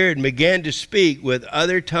Holy Spirit and began to speak with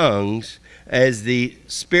other tongues as the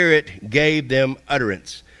Spirit gave them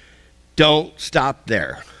utterance. Don't stop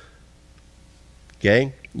there.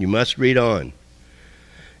 Okay? You must read on.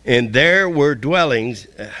 And there were dwelling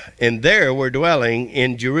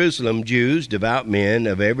in Jerusalem Jews, devout men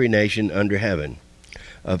of every nation under heaven.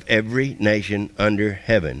 Of every nation under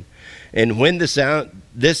heaven. And when this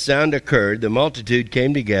sound occurred, the multitude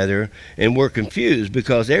came together and were confused,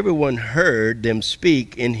 because everyone heard them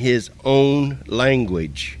speak in his own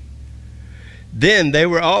language. Then they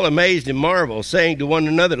were all amazed and marveled, saying to one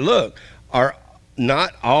another, "Look, are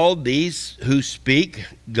not all these who speak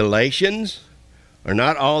Galatians? Are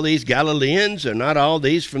not all these Galileans? Are not all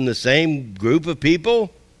these from the same group of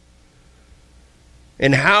people?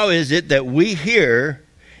 And how is it that we hear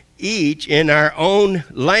each in our own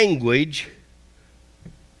language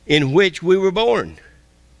in which we were born?"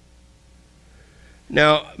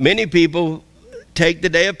 Now, many people take the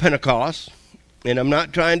day of Pentecost, and I'm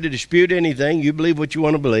not trying to dispute anything. You believe what you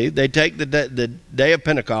want to believe. They take the day of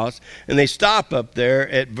Pentecost, and they stop up there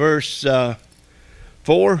at verse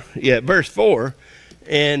 4. Yeah, verse 4,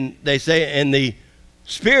 and they say, "And the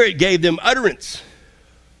Spirit gave them utterance,"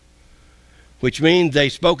 which means they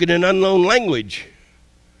spoke in an unknown language.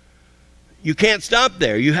 You can't stop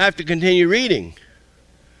there. You have to continue reading.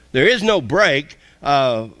 There is no break.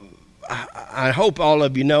 I hope all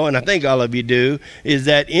of you know, and I think all of you do, is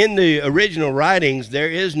that in the original writings, there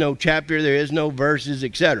is no chapter, there is no verses,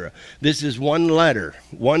 etc. This is one letter,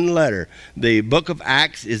 one letter. The book of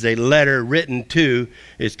Acts is a letter written to,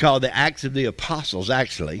 it's called the Acts of the Apostles,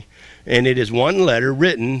 actually, and it is one letter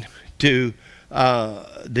written to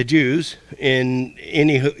the Jews and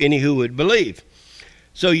any who would believe.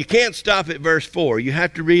 So you can't stop at verse 4. You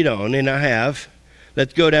have to read on, and I have.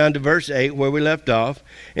 Let's go down to verse 8 where we left off.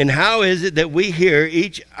 "And how is it that we hear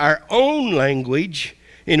each our own language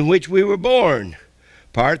in which we were born?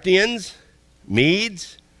 Parthians,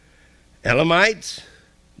 Medes, Elamites,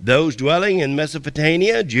 those dwelling in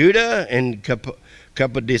Mesopotamia, Judah and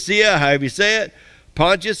Cappadocia, however you say it,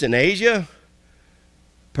 Pontus and Asia,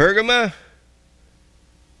 Pergama,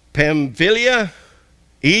 Pamphylia,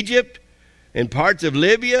 Egypt, and parts of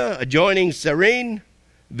Libya adjoining Cyrene,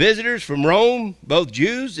 visitors from Rome, both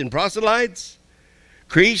Jews and proselytes,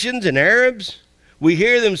 Cretians and Arabs. We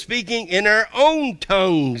hear them speaking in our own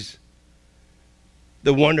tongues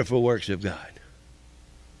the wonderful works of God.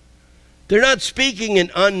 They're not speaking in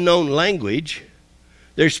unknown language.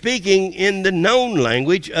 They're speaking in the known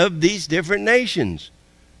language of these different nations.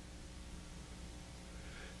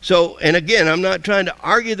 So, and again, I'm not trying to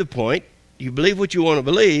argue the point. You believe what you want to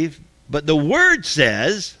believe, but the Word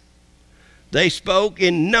says they spoke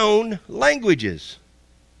in known languages.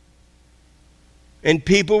 And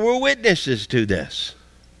people were witnesses to this.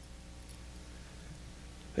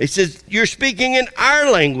 He says, you're speaking in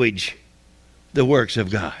our language the works of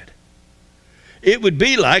God. It would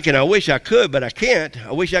be like, and I wish I could, but I can't,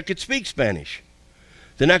 I wish I could speak Spanish.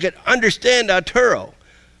 Then I could understand Arturo.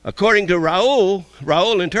 According to Raul,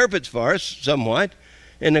 Raul interprets for us somewhat,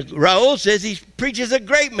 and Raul says he preaches a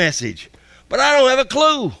great message, but I don't have a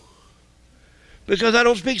clue because I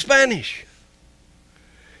don't speak Spanish.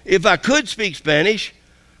 If I could speak Spanish,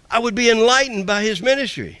 I would be enlightened by his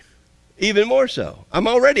ministry, even more so. I'm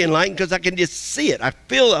already enlightened because I can just see it. I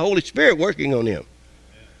feel the Holy Spirit working on him.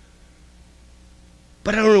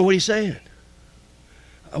 But I don't know what he's saying.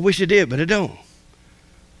 I wish I did, but I don't.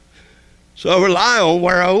 So I rely on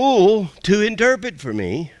Raul to interpret for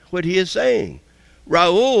me what he is saying.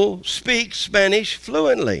 Raul speaks Spanish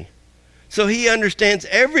fluently, so he understands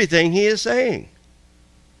everything he is saying.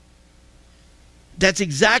 That's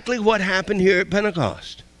exactly what happened here at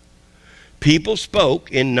Pentecost. People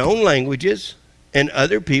spoke in known languages, and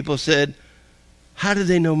other people said, how do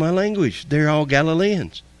they know my language? They're all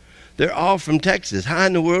Galileans. They're all from Texas. How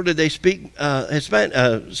in the world did they speak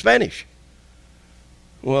Spanish?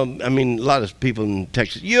 Well, I mean, a lot of people in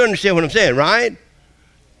Texas. You understand what I'm saying, right?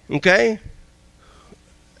 Okay?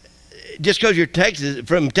 Just because you're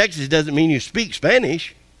from Texas doesn't mean you speak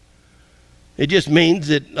Spanish. It just means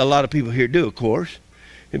that a lot of people here do, of course.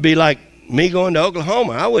 It'd be like me going to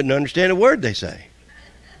Oklahoma. I wouldn't understand a word they say.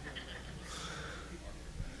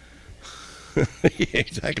 Yeah,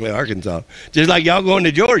 exactly, Arkansas. Just like y'all going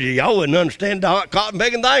to Georgia, y'all wouldn't understand the cotton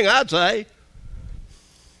picking thing, I'd say.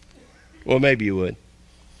 Well, maybe you would.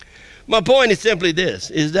 My point is simply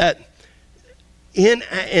this, is that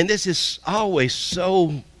and this is always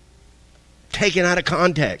so taken out of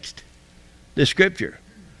context, the scripture.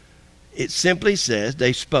 It simply says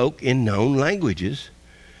they spoke in known languages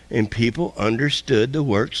and people understood the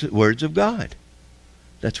words of God.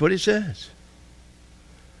 That's what it says.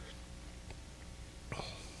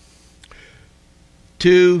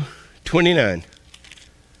 2:29.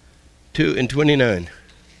 2:29.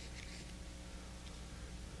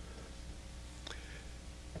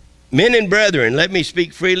 Men and brethren, let me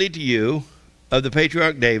speak freely to you of the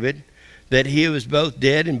patriarch David, that he was both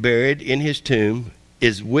dead and buried in his tomb,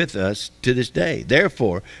 is with us to this day.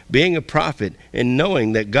 Therefore, being a prophet, and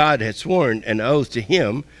knowing that God had sworn an oath to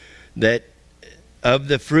him, that of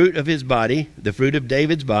the fruit of his body, the fruit of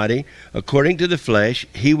David's body, according to the flesh,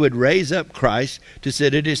 he would raise up Christ to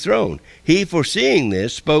sit at his throne. He, foreseeing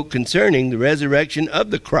this, spoke concerning the resurrection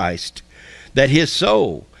of the Christ, that his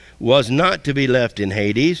soul was not to be left in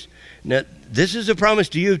Hades. Now, this is a promise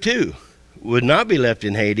to you too. Would not be left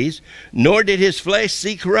in Hades, nor did his flesh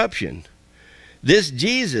see corruption. This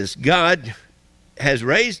Jesus God has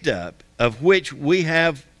raised up, of which we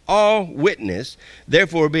have all witness,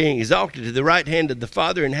 therefore being exalted to the right hand of the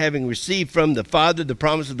Father, and having received from the Father the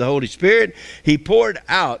promise of the Holy Spirit, he poured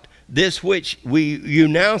out this which you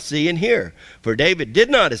now see and hear. For David did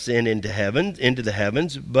not ascend into the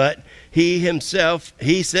heavens, but he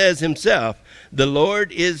says himself, the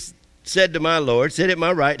Lord is said to my Lord, sit at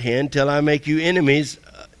my right hand till I make you enemies,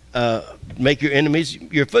 make your enemies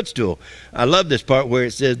your footstool. I love this part where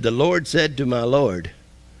it says, the Lord said to my Lord.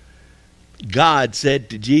 God said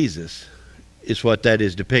to Jesus is what that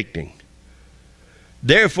is depicting.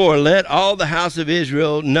 Therefore, let all the house of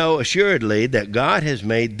Israel know assuredly that God has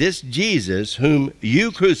made this Jesus, whom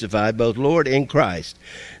you crucified, both Lord and Christ.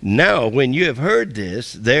 Now, when you have heard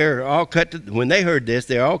this, when they heard this,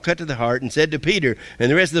 they're all cut to the heart, and said to Peter and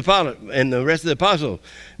the rest of the apostles,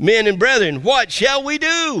 men and brethren, what shall we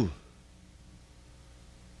do?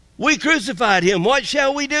 We crucified him. What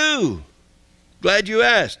shall we do? Glad you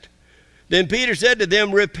asked. Then Peter said to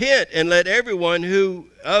them, repent, and let everyone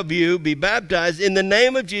of you be baptized in the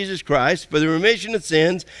name of Jesus Christ for the remission of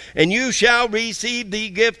sins, and you shall receive the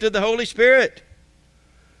gift of the Holy Spirit.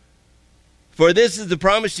 For this is the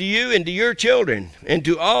promise to you and to your children, and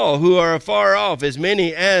to all who are afar off, as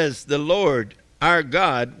many as the Lord our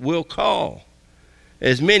God will call.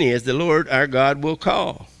 As many as the Lord our God will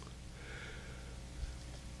call.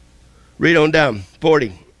 Read on down,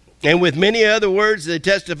 40. And with many other words they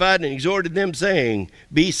testified and exhorted them, saying,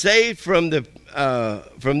 be saved from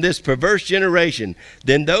this perverse generation.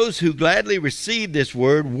 Then those who gladly received this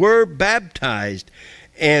word were baptized.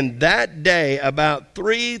 And that day about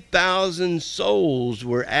 3,000 souls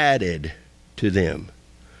were added to them.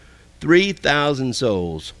 3,000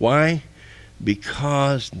 souls. Why?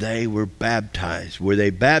 Because they were baptized. Were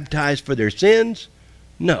they baptized for their sins?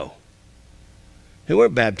 No. They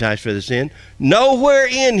weren't baptized for the sin. Nowhere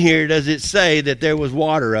in here does it say that there was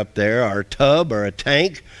water up there, or a tub, or a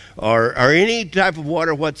tank, or any type of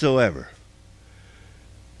water whatsoever.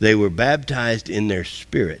 They were baptized in their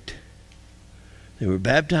spirit. They were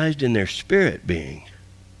baptized in their spirit being.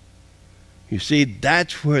 You see,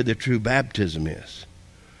 that's where the true baptism is.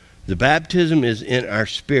 The baptism is in our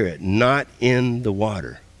spirit, not in the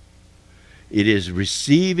water. It is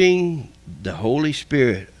receiving the Holy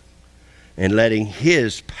Spirit and letting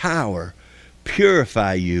His power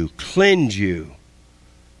purify you, cleanse you,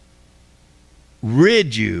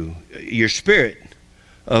 rid you, your spirit,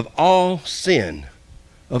 of all sin.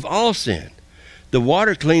 Of all sin. The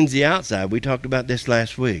water cleans the outside. We talked about this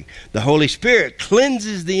last week. The Holy Spirit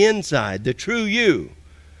cleanses the inside, the true you.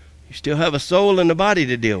 You still have a soul and a body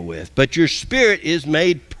to deal with, but your spirit is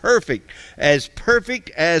made perfect as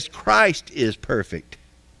Christ is perfect.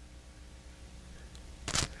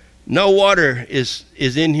 No water is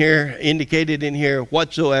in here, indicated in here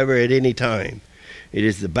whatsoever at any time. It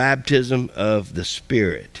is the baptism of the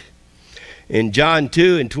Spirit. In John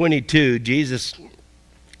 2:22, Jesus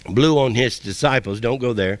blew on His disciples. Don't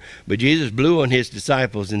go there. But Jesus blew on His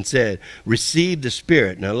disciples and said, receive the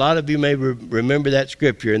Spirit. Now, a lot of you may remember that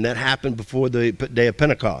scripture, and that happened before the day of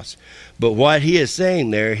Pentecost. But what He is saying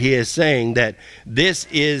there, He is saying that this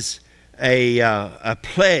is a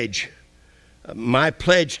pledge, my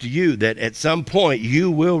pledge to you, that at some point you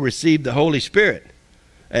will receive the Holy Spirit.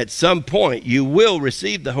 At some point you will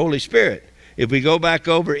receive the Holy Spirit. If we go back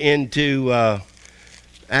over into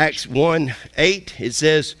Acts 1:8, it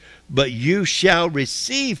says, but you shall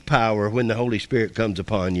receive power when the Holy Spirit comes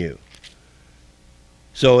upon you.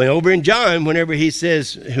 So over in John, whenever he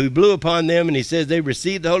says, who blew upon them, and he says they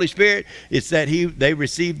received the Holy Spirit, it's that they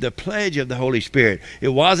received the pledge of the Holy Spirit. It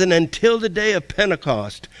wasn't until the day of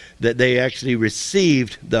Pentecost that they actually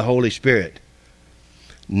received the Holy Spirit.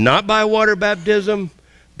 Not by water baptism,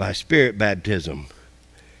 by Spirit baptism.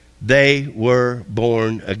 They were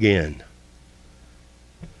born again.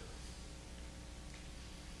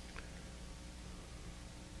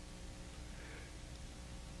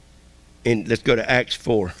 And let's go to Acts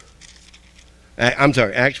 4.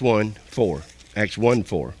 Acts 1:4. Acts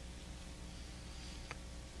 1:4.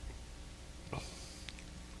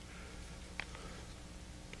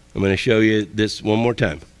 I'm going to show you this one more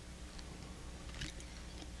time.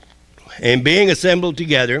 And being assembled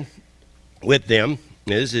together with them,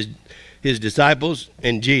 this is His disciples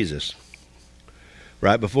and Jesus,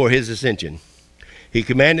 right before His ascension. He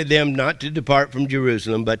commanded them not to depart from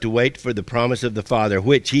Jerusalem, but to wait for the promise of the Father,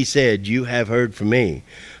 which He said, you have heard from me.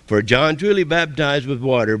 For John truly baptized with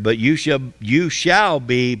water, but you shall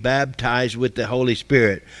be baptized with the Holy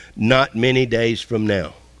Spirit not many days from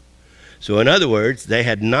now. So in other words, they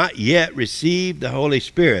had not yet received the Holy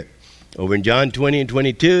Spirit. Over in John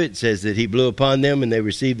 20:22, it says that He blew upon them and they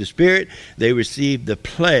received the Spirit. They received the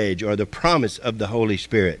pledge or the promise of the Holy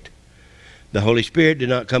Spirit. The Holy Spirit did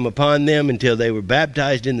not come upon them until they were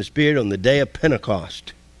baptized in the Spirit on the day of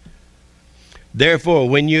Pentecost. Therefore,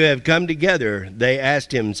 when you have come together, they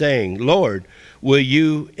asked Him, saying, Lord, will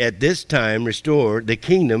you at this time restore the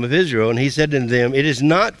kingdom of Israel? And He said unto them, it is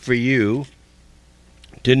not for you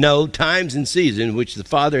to know times and seasons which the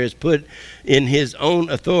Father has put in His own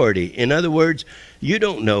authority. In other words, you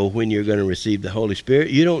don't know when you're going to receive the Holy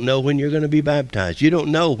Spirit. You don't know when you're going to be baptized. You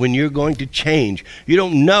don't know when you're going to change. You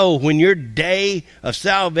don't know when your day of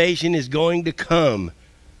salvation is going to come.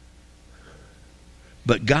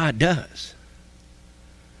 But God does.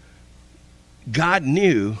 God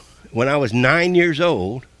knew when I was 9 years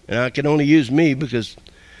old, and I can only use me because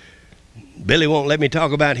Billy won't let me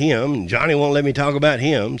talk about him, and Johnny won't let me talk about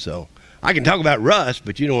him, so I can talk about Russ,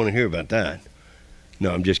 but you don't want to hear about that.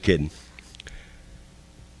 No, I'm just kidding.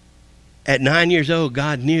 At 9 years old,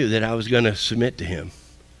 God knew that I was going to submit to Him,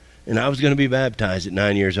 and I was going to be baptized at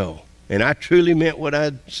 9 years old. And I truly meant what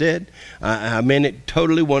I said. I meant it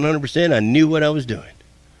totally 100%. I knew what I was doing.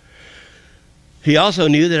 He also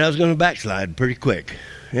knew that I was going to backslide pretty quick,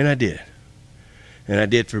 and I did. And I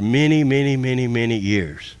did for many, many, many, many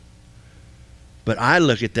years. But I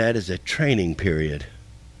look at that as a training period,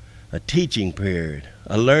 a teaching period,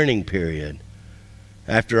 a learning period.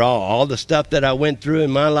 After all the stuff that I went through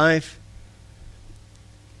in my life,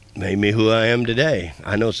 made me who I am today.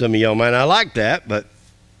 I know some of y'all might not like that, but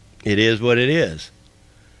it is what it is.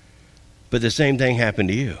 But the same thing happened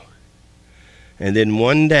to you. And then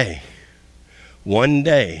one day,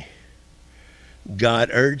 God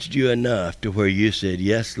urged you enough to where you said,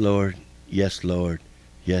 yes, Lord, yes, Lord,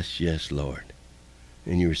 yes, yes, Lord.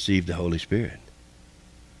 And you received the Holy Spirit.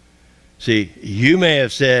 See, you may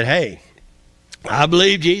have said, hey, I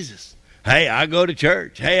believe Jesus. Hey, I go to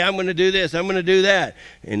church. Hey, I'm going to do this. I'm going to do that.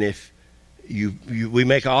 And if we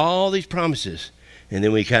make all these promises, and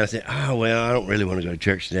then we kind of say, oh, well, I don't really want to go to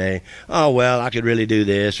church today. Oh, well, I could really do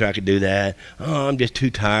this or I could do that. Oh, I'm just too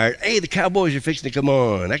tired. Hey, the Cowboys are fixing to come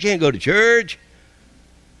on. I can't go to church.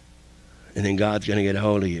 And then God's going to get a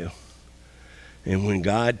hold of you. And when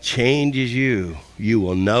God changes you, you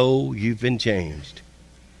will know you've been changed.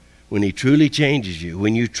 When he truly changes you,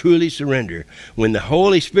 when you truly surrender, when the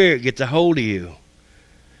Holy Spirit gets a hold of you,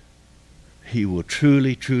 he will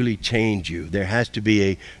truly, truly change you. There has to be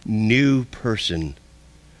a new person.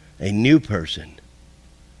 A new person.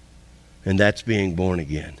 And that's being born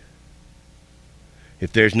again.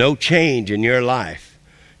 If there's no change in your life,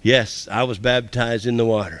 yes, I was baptized in the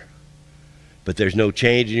water, but there's no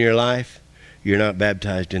change in your life, you're not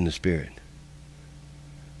baptized in the Spirit.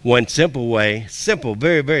 One simple way,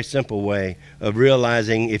 very, very simple way of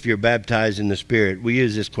realizing if you're baptized in the Spirit, we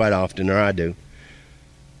use this quite often, or I do.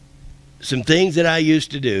 Some things that I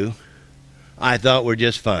used to do, I thought were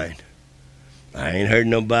just fine. I ain't hurt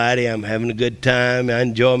nobody. I'm having a good time. I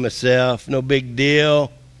enjoy myself. No big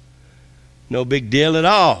deal. No big deal at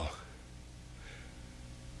all.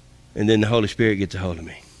 And then the Holy Spirit gets a hold of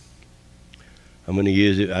me. I'm going to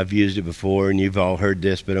use it. I've used it before, and you've all heard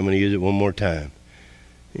this, but I'm going to use it one more time.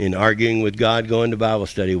 In arguing with God, going to Bible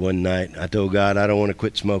study one night, I told God, I don't want to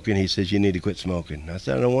quit smoking. He says, you need to quit smoking. I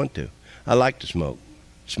said, I don't want to. I like to smoke.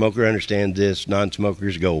 Smoker understands this.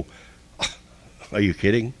 Non-smokers go, are you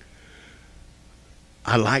kidding?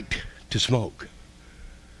 I liked to smoke.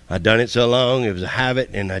 I'd done it so long, it was a habit,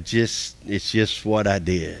 and it's just what I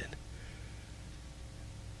did.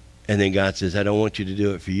 And then God says, I don't want you to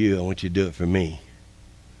do it for you. I want you to do it for me.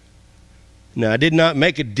 Now, I did not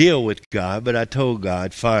make a deal with God, but I told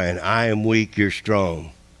God, fine, I am weak, you're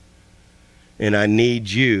strong. And I need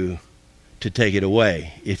you to take it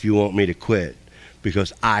away if you want me to quit,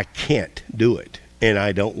 because I can't do it, and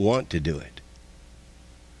I don't want to do it.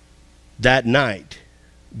 That night,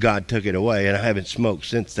 God took it away, and I haven't smoked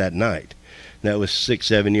since that night. That was 6,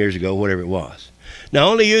 7 years ago, whatever it was. Now, I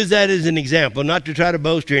only use that as an example, not to try to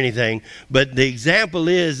boast or anything, but the example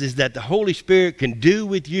is that the Holy Spirit can do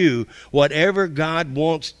with you whatever God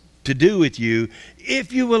wants to do with you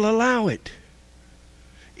if you will allow it.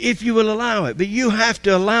 If you will allow it. But you have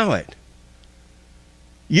to allow it.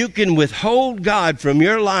 You can withhold God from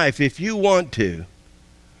your life if you want to,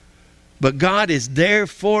 but God is there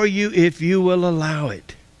for you if you will allow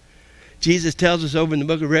it. Jesus tells us over in the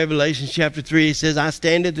book of Revelation chapter 3, he says, I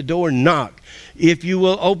stand at the door and knock. If you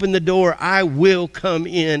will open the door, I will come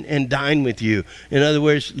in and dine with you. In other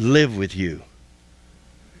words, live with you.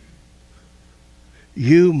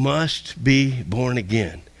 You must be born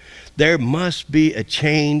again. There must be a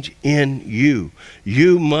change in you.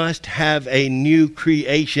 You must have a new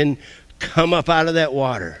creation come up out of that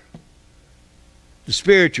water. The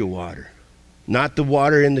spiritual water, not the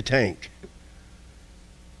water in the tank.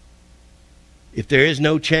 If there is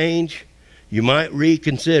no change, you might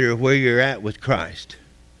reconsider where you're at with Christ,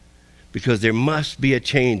 because there must be a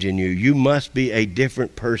change in you. You must be a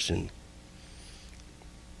different person.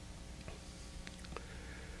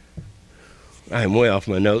 I am way off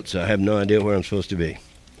my notes. So I have no idea where I'm supposed to be.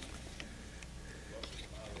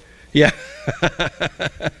 Yeah,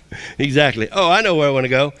 exactly. Oh, I know where I want to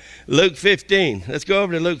go. Luke 15. Let's go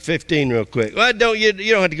over to Luke 15 real quick. Well, you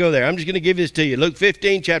don't have to go there. I'm just going to give this to you. Luke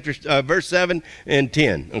 15, verse 7 and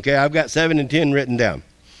 10. Okay, I've got 7 and 10 written down.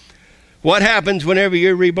 What happens whenever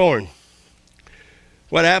you're reborn?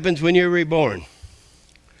 What happens when you're reborn?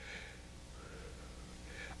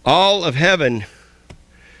 All of heaven,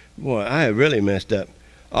 boy, I have really messed up.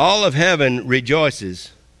 All of heaven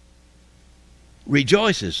rejoices.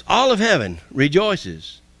 Rejoices. All of heaven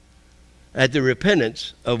rejoices at the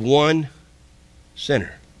repentance of one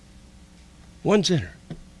sinner. One sinner.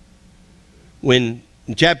 When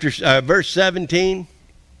in verse 17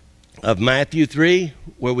 of Matthew 3,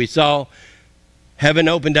 where we saw heaven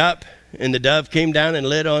opened up and the dove came down and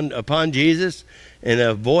lit upon Jesus, and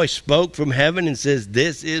a voice spoke from heaven and says,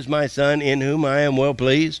 this is my son in whom I am well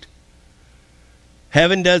pleased.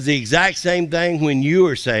 Heaven does the exact same thing when you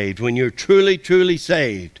are saved, when you're truly, truly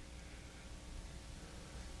saved.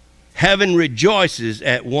 Heaven rejoices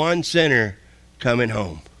at one sinner coming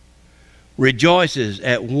home. rejoices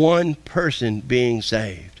at one person being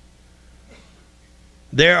saved.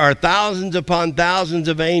 There are thousands upon thousands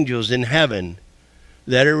of angels in heaven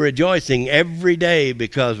that are rejoicing every day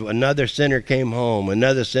because another sinner came home,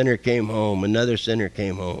 another sinner came home, another sinner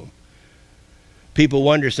came home. People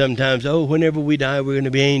wonder sometimes, oh, whenever we die, we're going to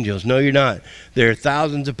be angels. No, you're not. There are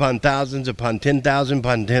thousands upon 10,000 upon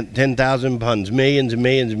 10,000 upon millions and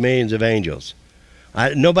millions and millions of angels.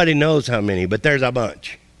 Nobody knows how many, but there's a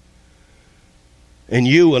bunch. And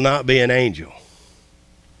you will not be an angel.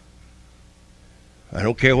 I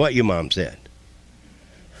don't care what your mom said.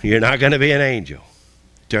 You're not going to be an angel.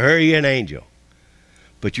 To her, you're an angel.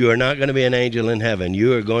 But you are not going to be an angel in heaven.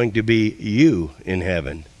 You are going to be you in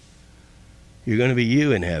heaven. You're going to be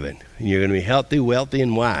you in heaven. And you're going to be healthy, wealthy,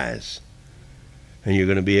 and wise. And you're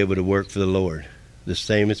going to be able to work for the Lord. The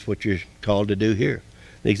same as what you're called to do here.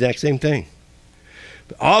 The exact same thing.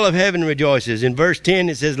 But all of heaven rejoices. In verse 10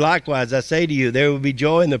 it says, likewise, I say to you, there will be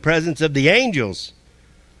joy in the presence of the angels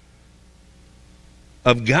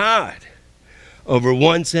of God over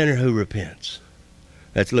one sinner who repents.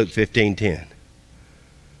 That's Luke 15:10.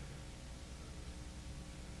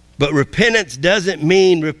 But repentance doesn't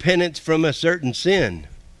mean repentance from a certain sin.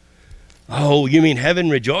 Oh, you mean heaven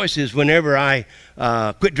rejoices whenever I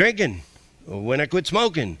quit drinking, or when I quit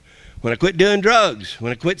smoking, when I quit doing drugs,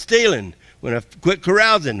 when I quit stealing, when I quit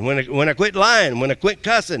carousing, when I quit lying, when I quit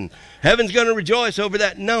cussing. Heaven's going to rejoice over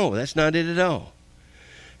that. No, that's not it at all.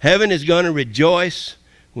 Heaven is going to rejoice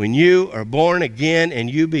when you are born again and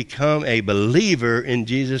you become a believer in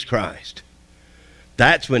Jesus Christ.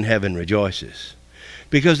 That's when heaven rejoices.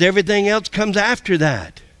 Because everything else comes after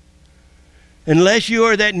that. Unless you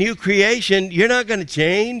are that new creation, you're not going to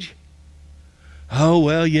change. Oh,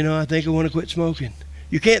 well, I think I want to quit smoking.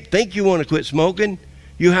 You can't think you want to quit smoking.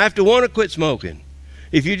 You have to want to quit smoking.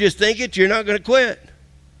 If you just think it, you're not going to quit.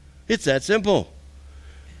 It's that simple.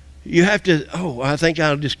 You have to, I think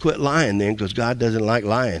I'll just quit lying then because God doesn't like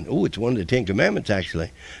lying. Oh, it's one of the 10 Commandments,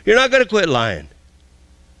 actually. You're not going to quit lying.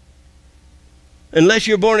 Unless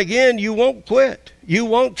you're born again, you won't quit. You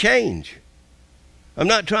won't change. I'm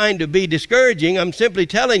not trying to be discouraging. I'm simply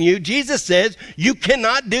telling you, Jesus says you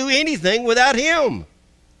cannot do anything without him.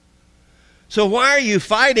 So why are you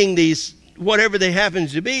fighting these, whatever they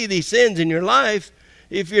happens to be, these sins in your life,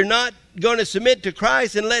 if you're not going to submit to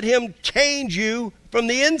Christ and let him change you from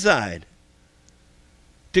the inside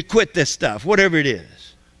to quit this stuff, whatever it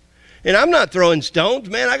is? And I'm not throwing stones.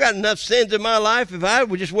 Man, I got enough sins in my life. If I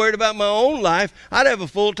were just worried about my own life, I'd have a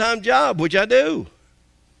full-time job, which I do.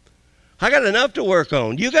 I got enough to work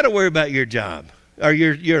on. You got to worry about your job or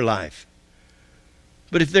your life.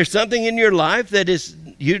 But if there's something in your life that is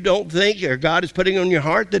you don't think or God is putting on your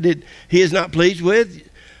heart that he is not pleased with,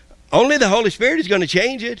 only the Holy Spirit is going to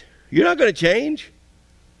change it. You're not going to change.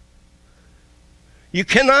 You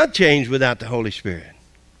cannot change without the Holy Spirit.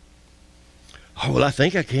 Oh, well, I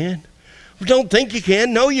think I can. Don't think you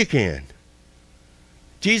can. No, you can.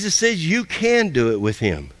 Jesus says you can do it with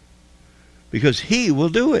him because he will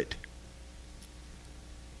do it.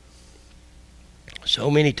 So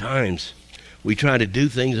many times we try to do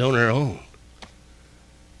things on our own.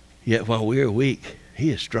 Yet while we are weak, he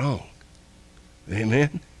is strong.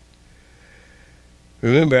 Amen.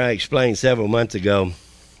 Remember I explained several months ago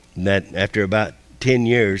that after about 10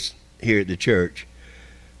 years here at the church,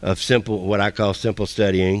 of what I call simple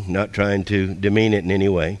studying, not trying to demean it in any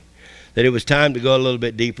way, that it was time to go a little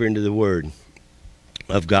bit deeper into the Word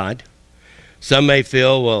of God. Some may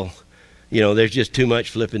feel, well, there's just too much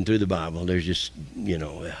flipping through the Bible. There's just,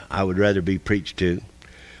 I would rather be preached to.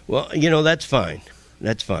 Well, that's fine.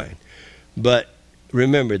 That's fine. But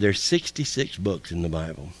remember, there's 66 books in the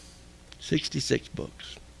Bible. 66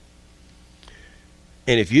 books.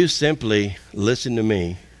 And if you simply listen to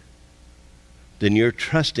me, then you're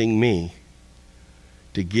trusting me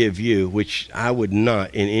to give you, which I would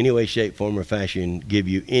not in any way, shape, form, or fashion give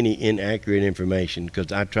you any inaccurate information,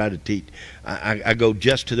 because I try to teach. I go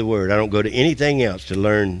just to the Word. I don't go to anything else to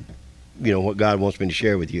learn, what God wants me to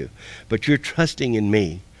share with you. But you're trusting in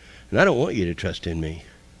me, and I don't want you to trust in me.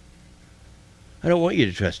 I don't want you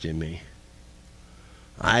to trust in me.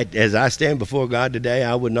 As I stand before God today,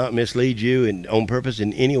 I would not mislead you on purpose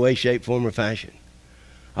in any way, shape, form, or fashion.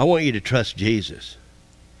 I want you to trust Jesus.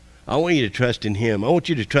 I want you to trust in him. I want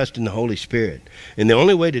you to trust in the Holy Spirit. And the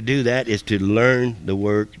only way to do that is to learn the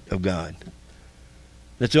Word of God.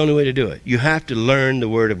 That's the only way to do it. You have to learn the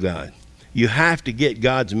Word of God. You have to get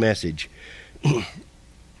God's message. And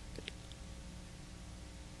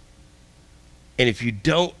if you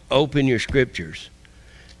don't open your scriptures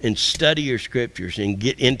and study your scriptures and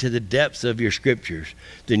get into the depths of your scriptures,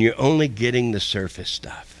 then you're only getting the surface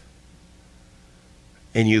stuff.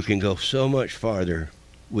 And you can go so much farther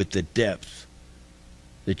with the depth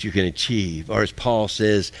that you can achieve. Or as Paul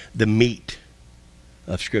says, the meat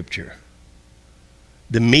of Scripture.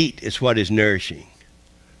 The meat is what is nourishing.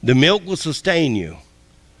 The milk will sustain you,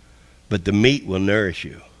 but the meat will nourish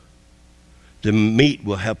you. The meat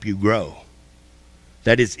will help you grow.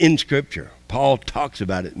 That is in Scripture. Paul talks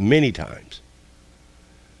about it many times.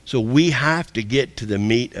 So we have to get to the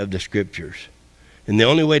meat of the Scriptures. And the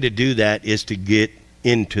only way to do that is to get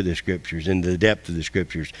into the Scriptures, into the depth of the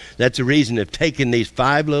Scriptures. That's the reason of taking these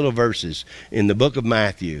 5 little verses in the book of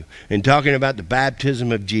Matthew and talking about the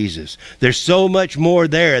baptism of Jesus. There's so much more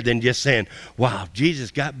there than just saying, wow, Jesus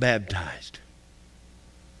got baptized.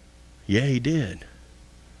 Yeah, he did.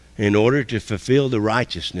 In order to fulfill the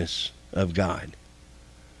righteousness of God.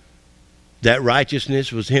 That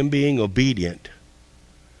righteousness was him being obedient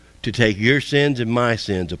to take your sins and my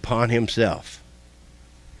sins upon himself.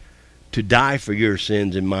 To die for your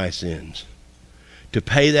sins and my sins. To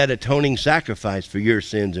pay that atoning sacrifice for your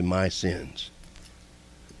sins and my sins.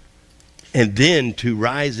 And then to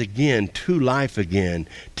rise again to life again,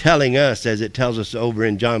 telling us, as it tells us over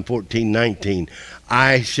in John 14:19,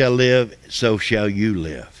 I shall live, so shall you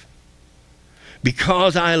live.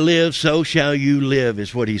 Because I live, so shall you live,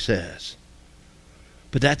 is what he says.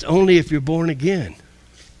 But that's only if you're born again.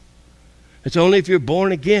 It's only if you're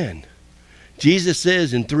born again. Jesus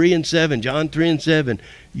says in 3:7, John 3:7,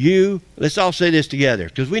 let's all say this together,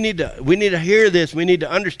 because we need to hear this, we need to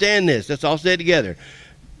understand this. Let's all say it together.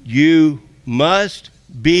 You must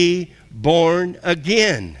be born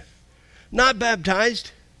again. Not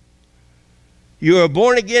baptized. You are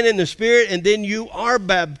born again in the Spirit, and then you are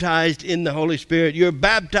baptized in the Holy Spirit. You're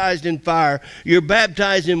baptized in fire. You're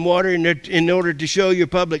baptized in water in order to show your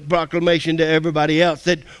public proclamation to everybody else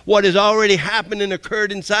that what has already happened and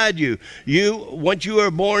occurred inside you. Once you are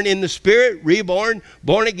born in the Spirit, reborn,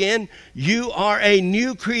 born again, you are a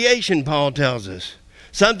new creation, Paul tells us.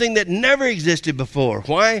 Something that never existed before.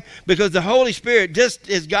 Why? Because the Holy Spirit, just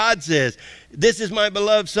as God says, this is my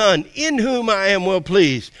beloved Son, in whom I am well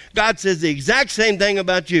pleased. God says the exact same thing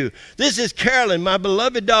about you. This is Carolyn, my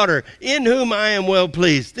beloved daughter, in whom I am well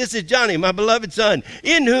pleased. This is Johnny, my beloved son,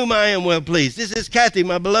 in whom I am well pleased. This is Kathy,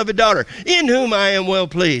 my beloved daughter, in whom I am well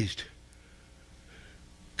pleased.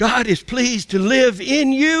 God is pleased to live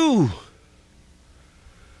in you.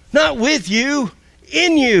 Not with you,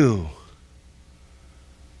 in you.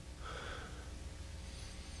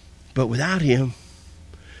 But without him,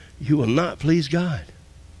 you will not please God.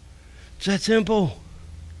 It's that simple.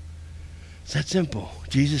 It's that simple.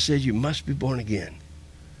 Jesus said you must be born again.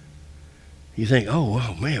 You think, oh,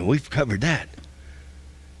 well, man, we've covered that.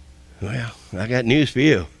 Well, I got news for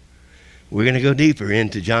you. We're going to go deeper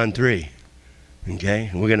into John 3. Okay?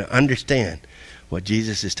 And we're going to understand what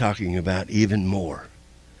Jesus is talking about even more.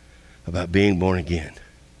 About being born again.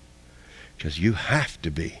 Because you have to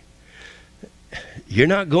be. You're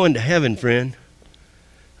not going to heaven, friend.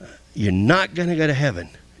 You're not going to go to heaven,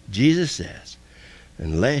 Jesus says,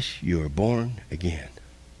 unless you are born again.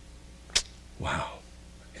 Wow.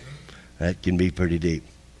 That can be pretty deep.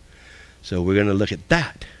 So we're going to look at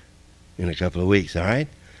that in a couple of weeks, all right?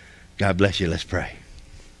 God bless you. Let's pray.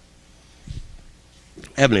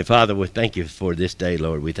 Heavenly Father, we thank you for this day,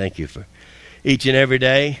 Lord. We thank you for each and every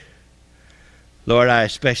day. Lord, I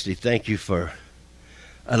especially thank you for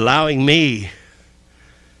allowing me,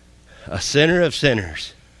 a sinner of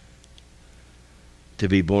sinners, to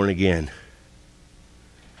be born again.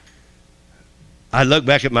 I look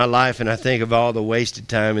back at my life and I think of all the wasted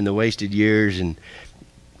time and the wasted years,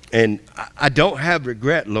 and I don't have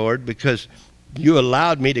regret, Lord, because you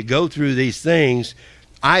allowed me to go through these things,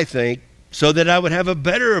 I think, so that I would have a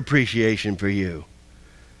better appreciation for you.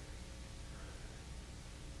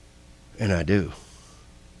 And I do.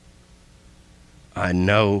 I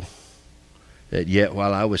know that yet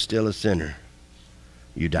while I was still a sinner,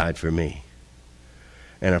 you died for me.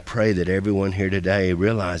 And I pray that everyone here today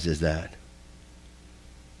realizes that.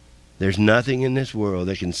 There's nothing in this world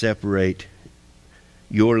that can separate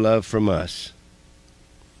your love from us.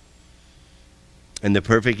 And the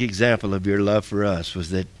perfect example of your love for us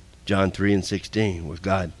was that John 3:16, where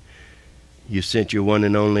God, you sent your one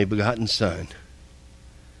and only begotten Son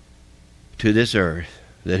to this earth,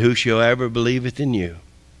 that whosoever believeth in you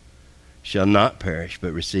shall not perish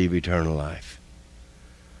but receive eternal life.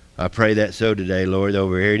 I pray that so today, Lord,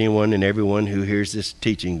 over anyone and everyone who hears this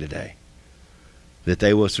teaching today, that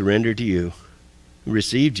they will surrender to you,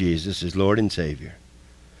 receive Jesus as Lord and Savior.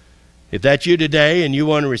 If that's you today and you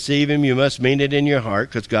want to receive him, you must mean it in your heart,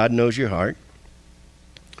 because God knows your heart.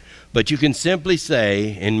 But you can simply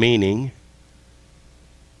say, in meaning,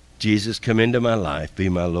 Jesus, come into my life. Be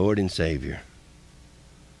my Lord and Savior.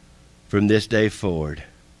 From this day forward,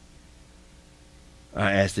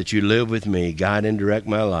 I ask that you live with me, guide and direct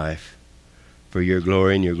my life for your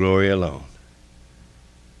glory and your glory alone.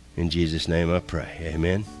 In Jesus' name I pray.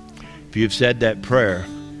 Amen. If you've said that prayer,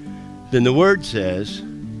 then the Word says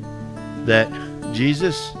that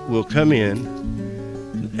Jesus will come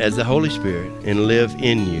in as the Holy Spirit and live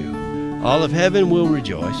in you. All of heaven will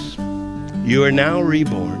rejoice. You are now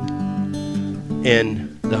reborn,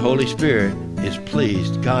 and the Holy Spirit is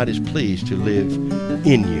pleased, God is pleased to live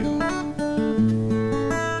in you.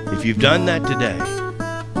 If you've done that today,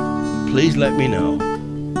 please let me know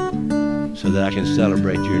so that I can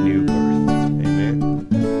celebrate your new birth.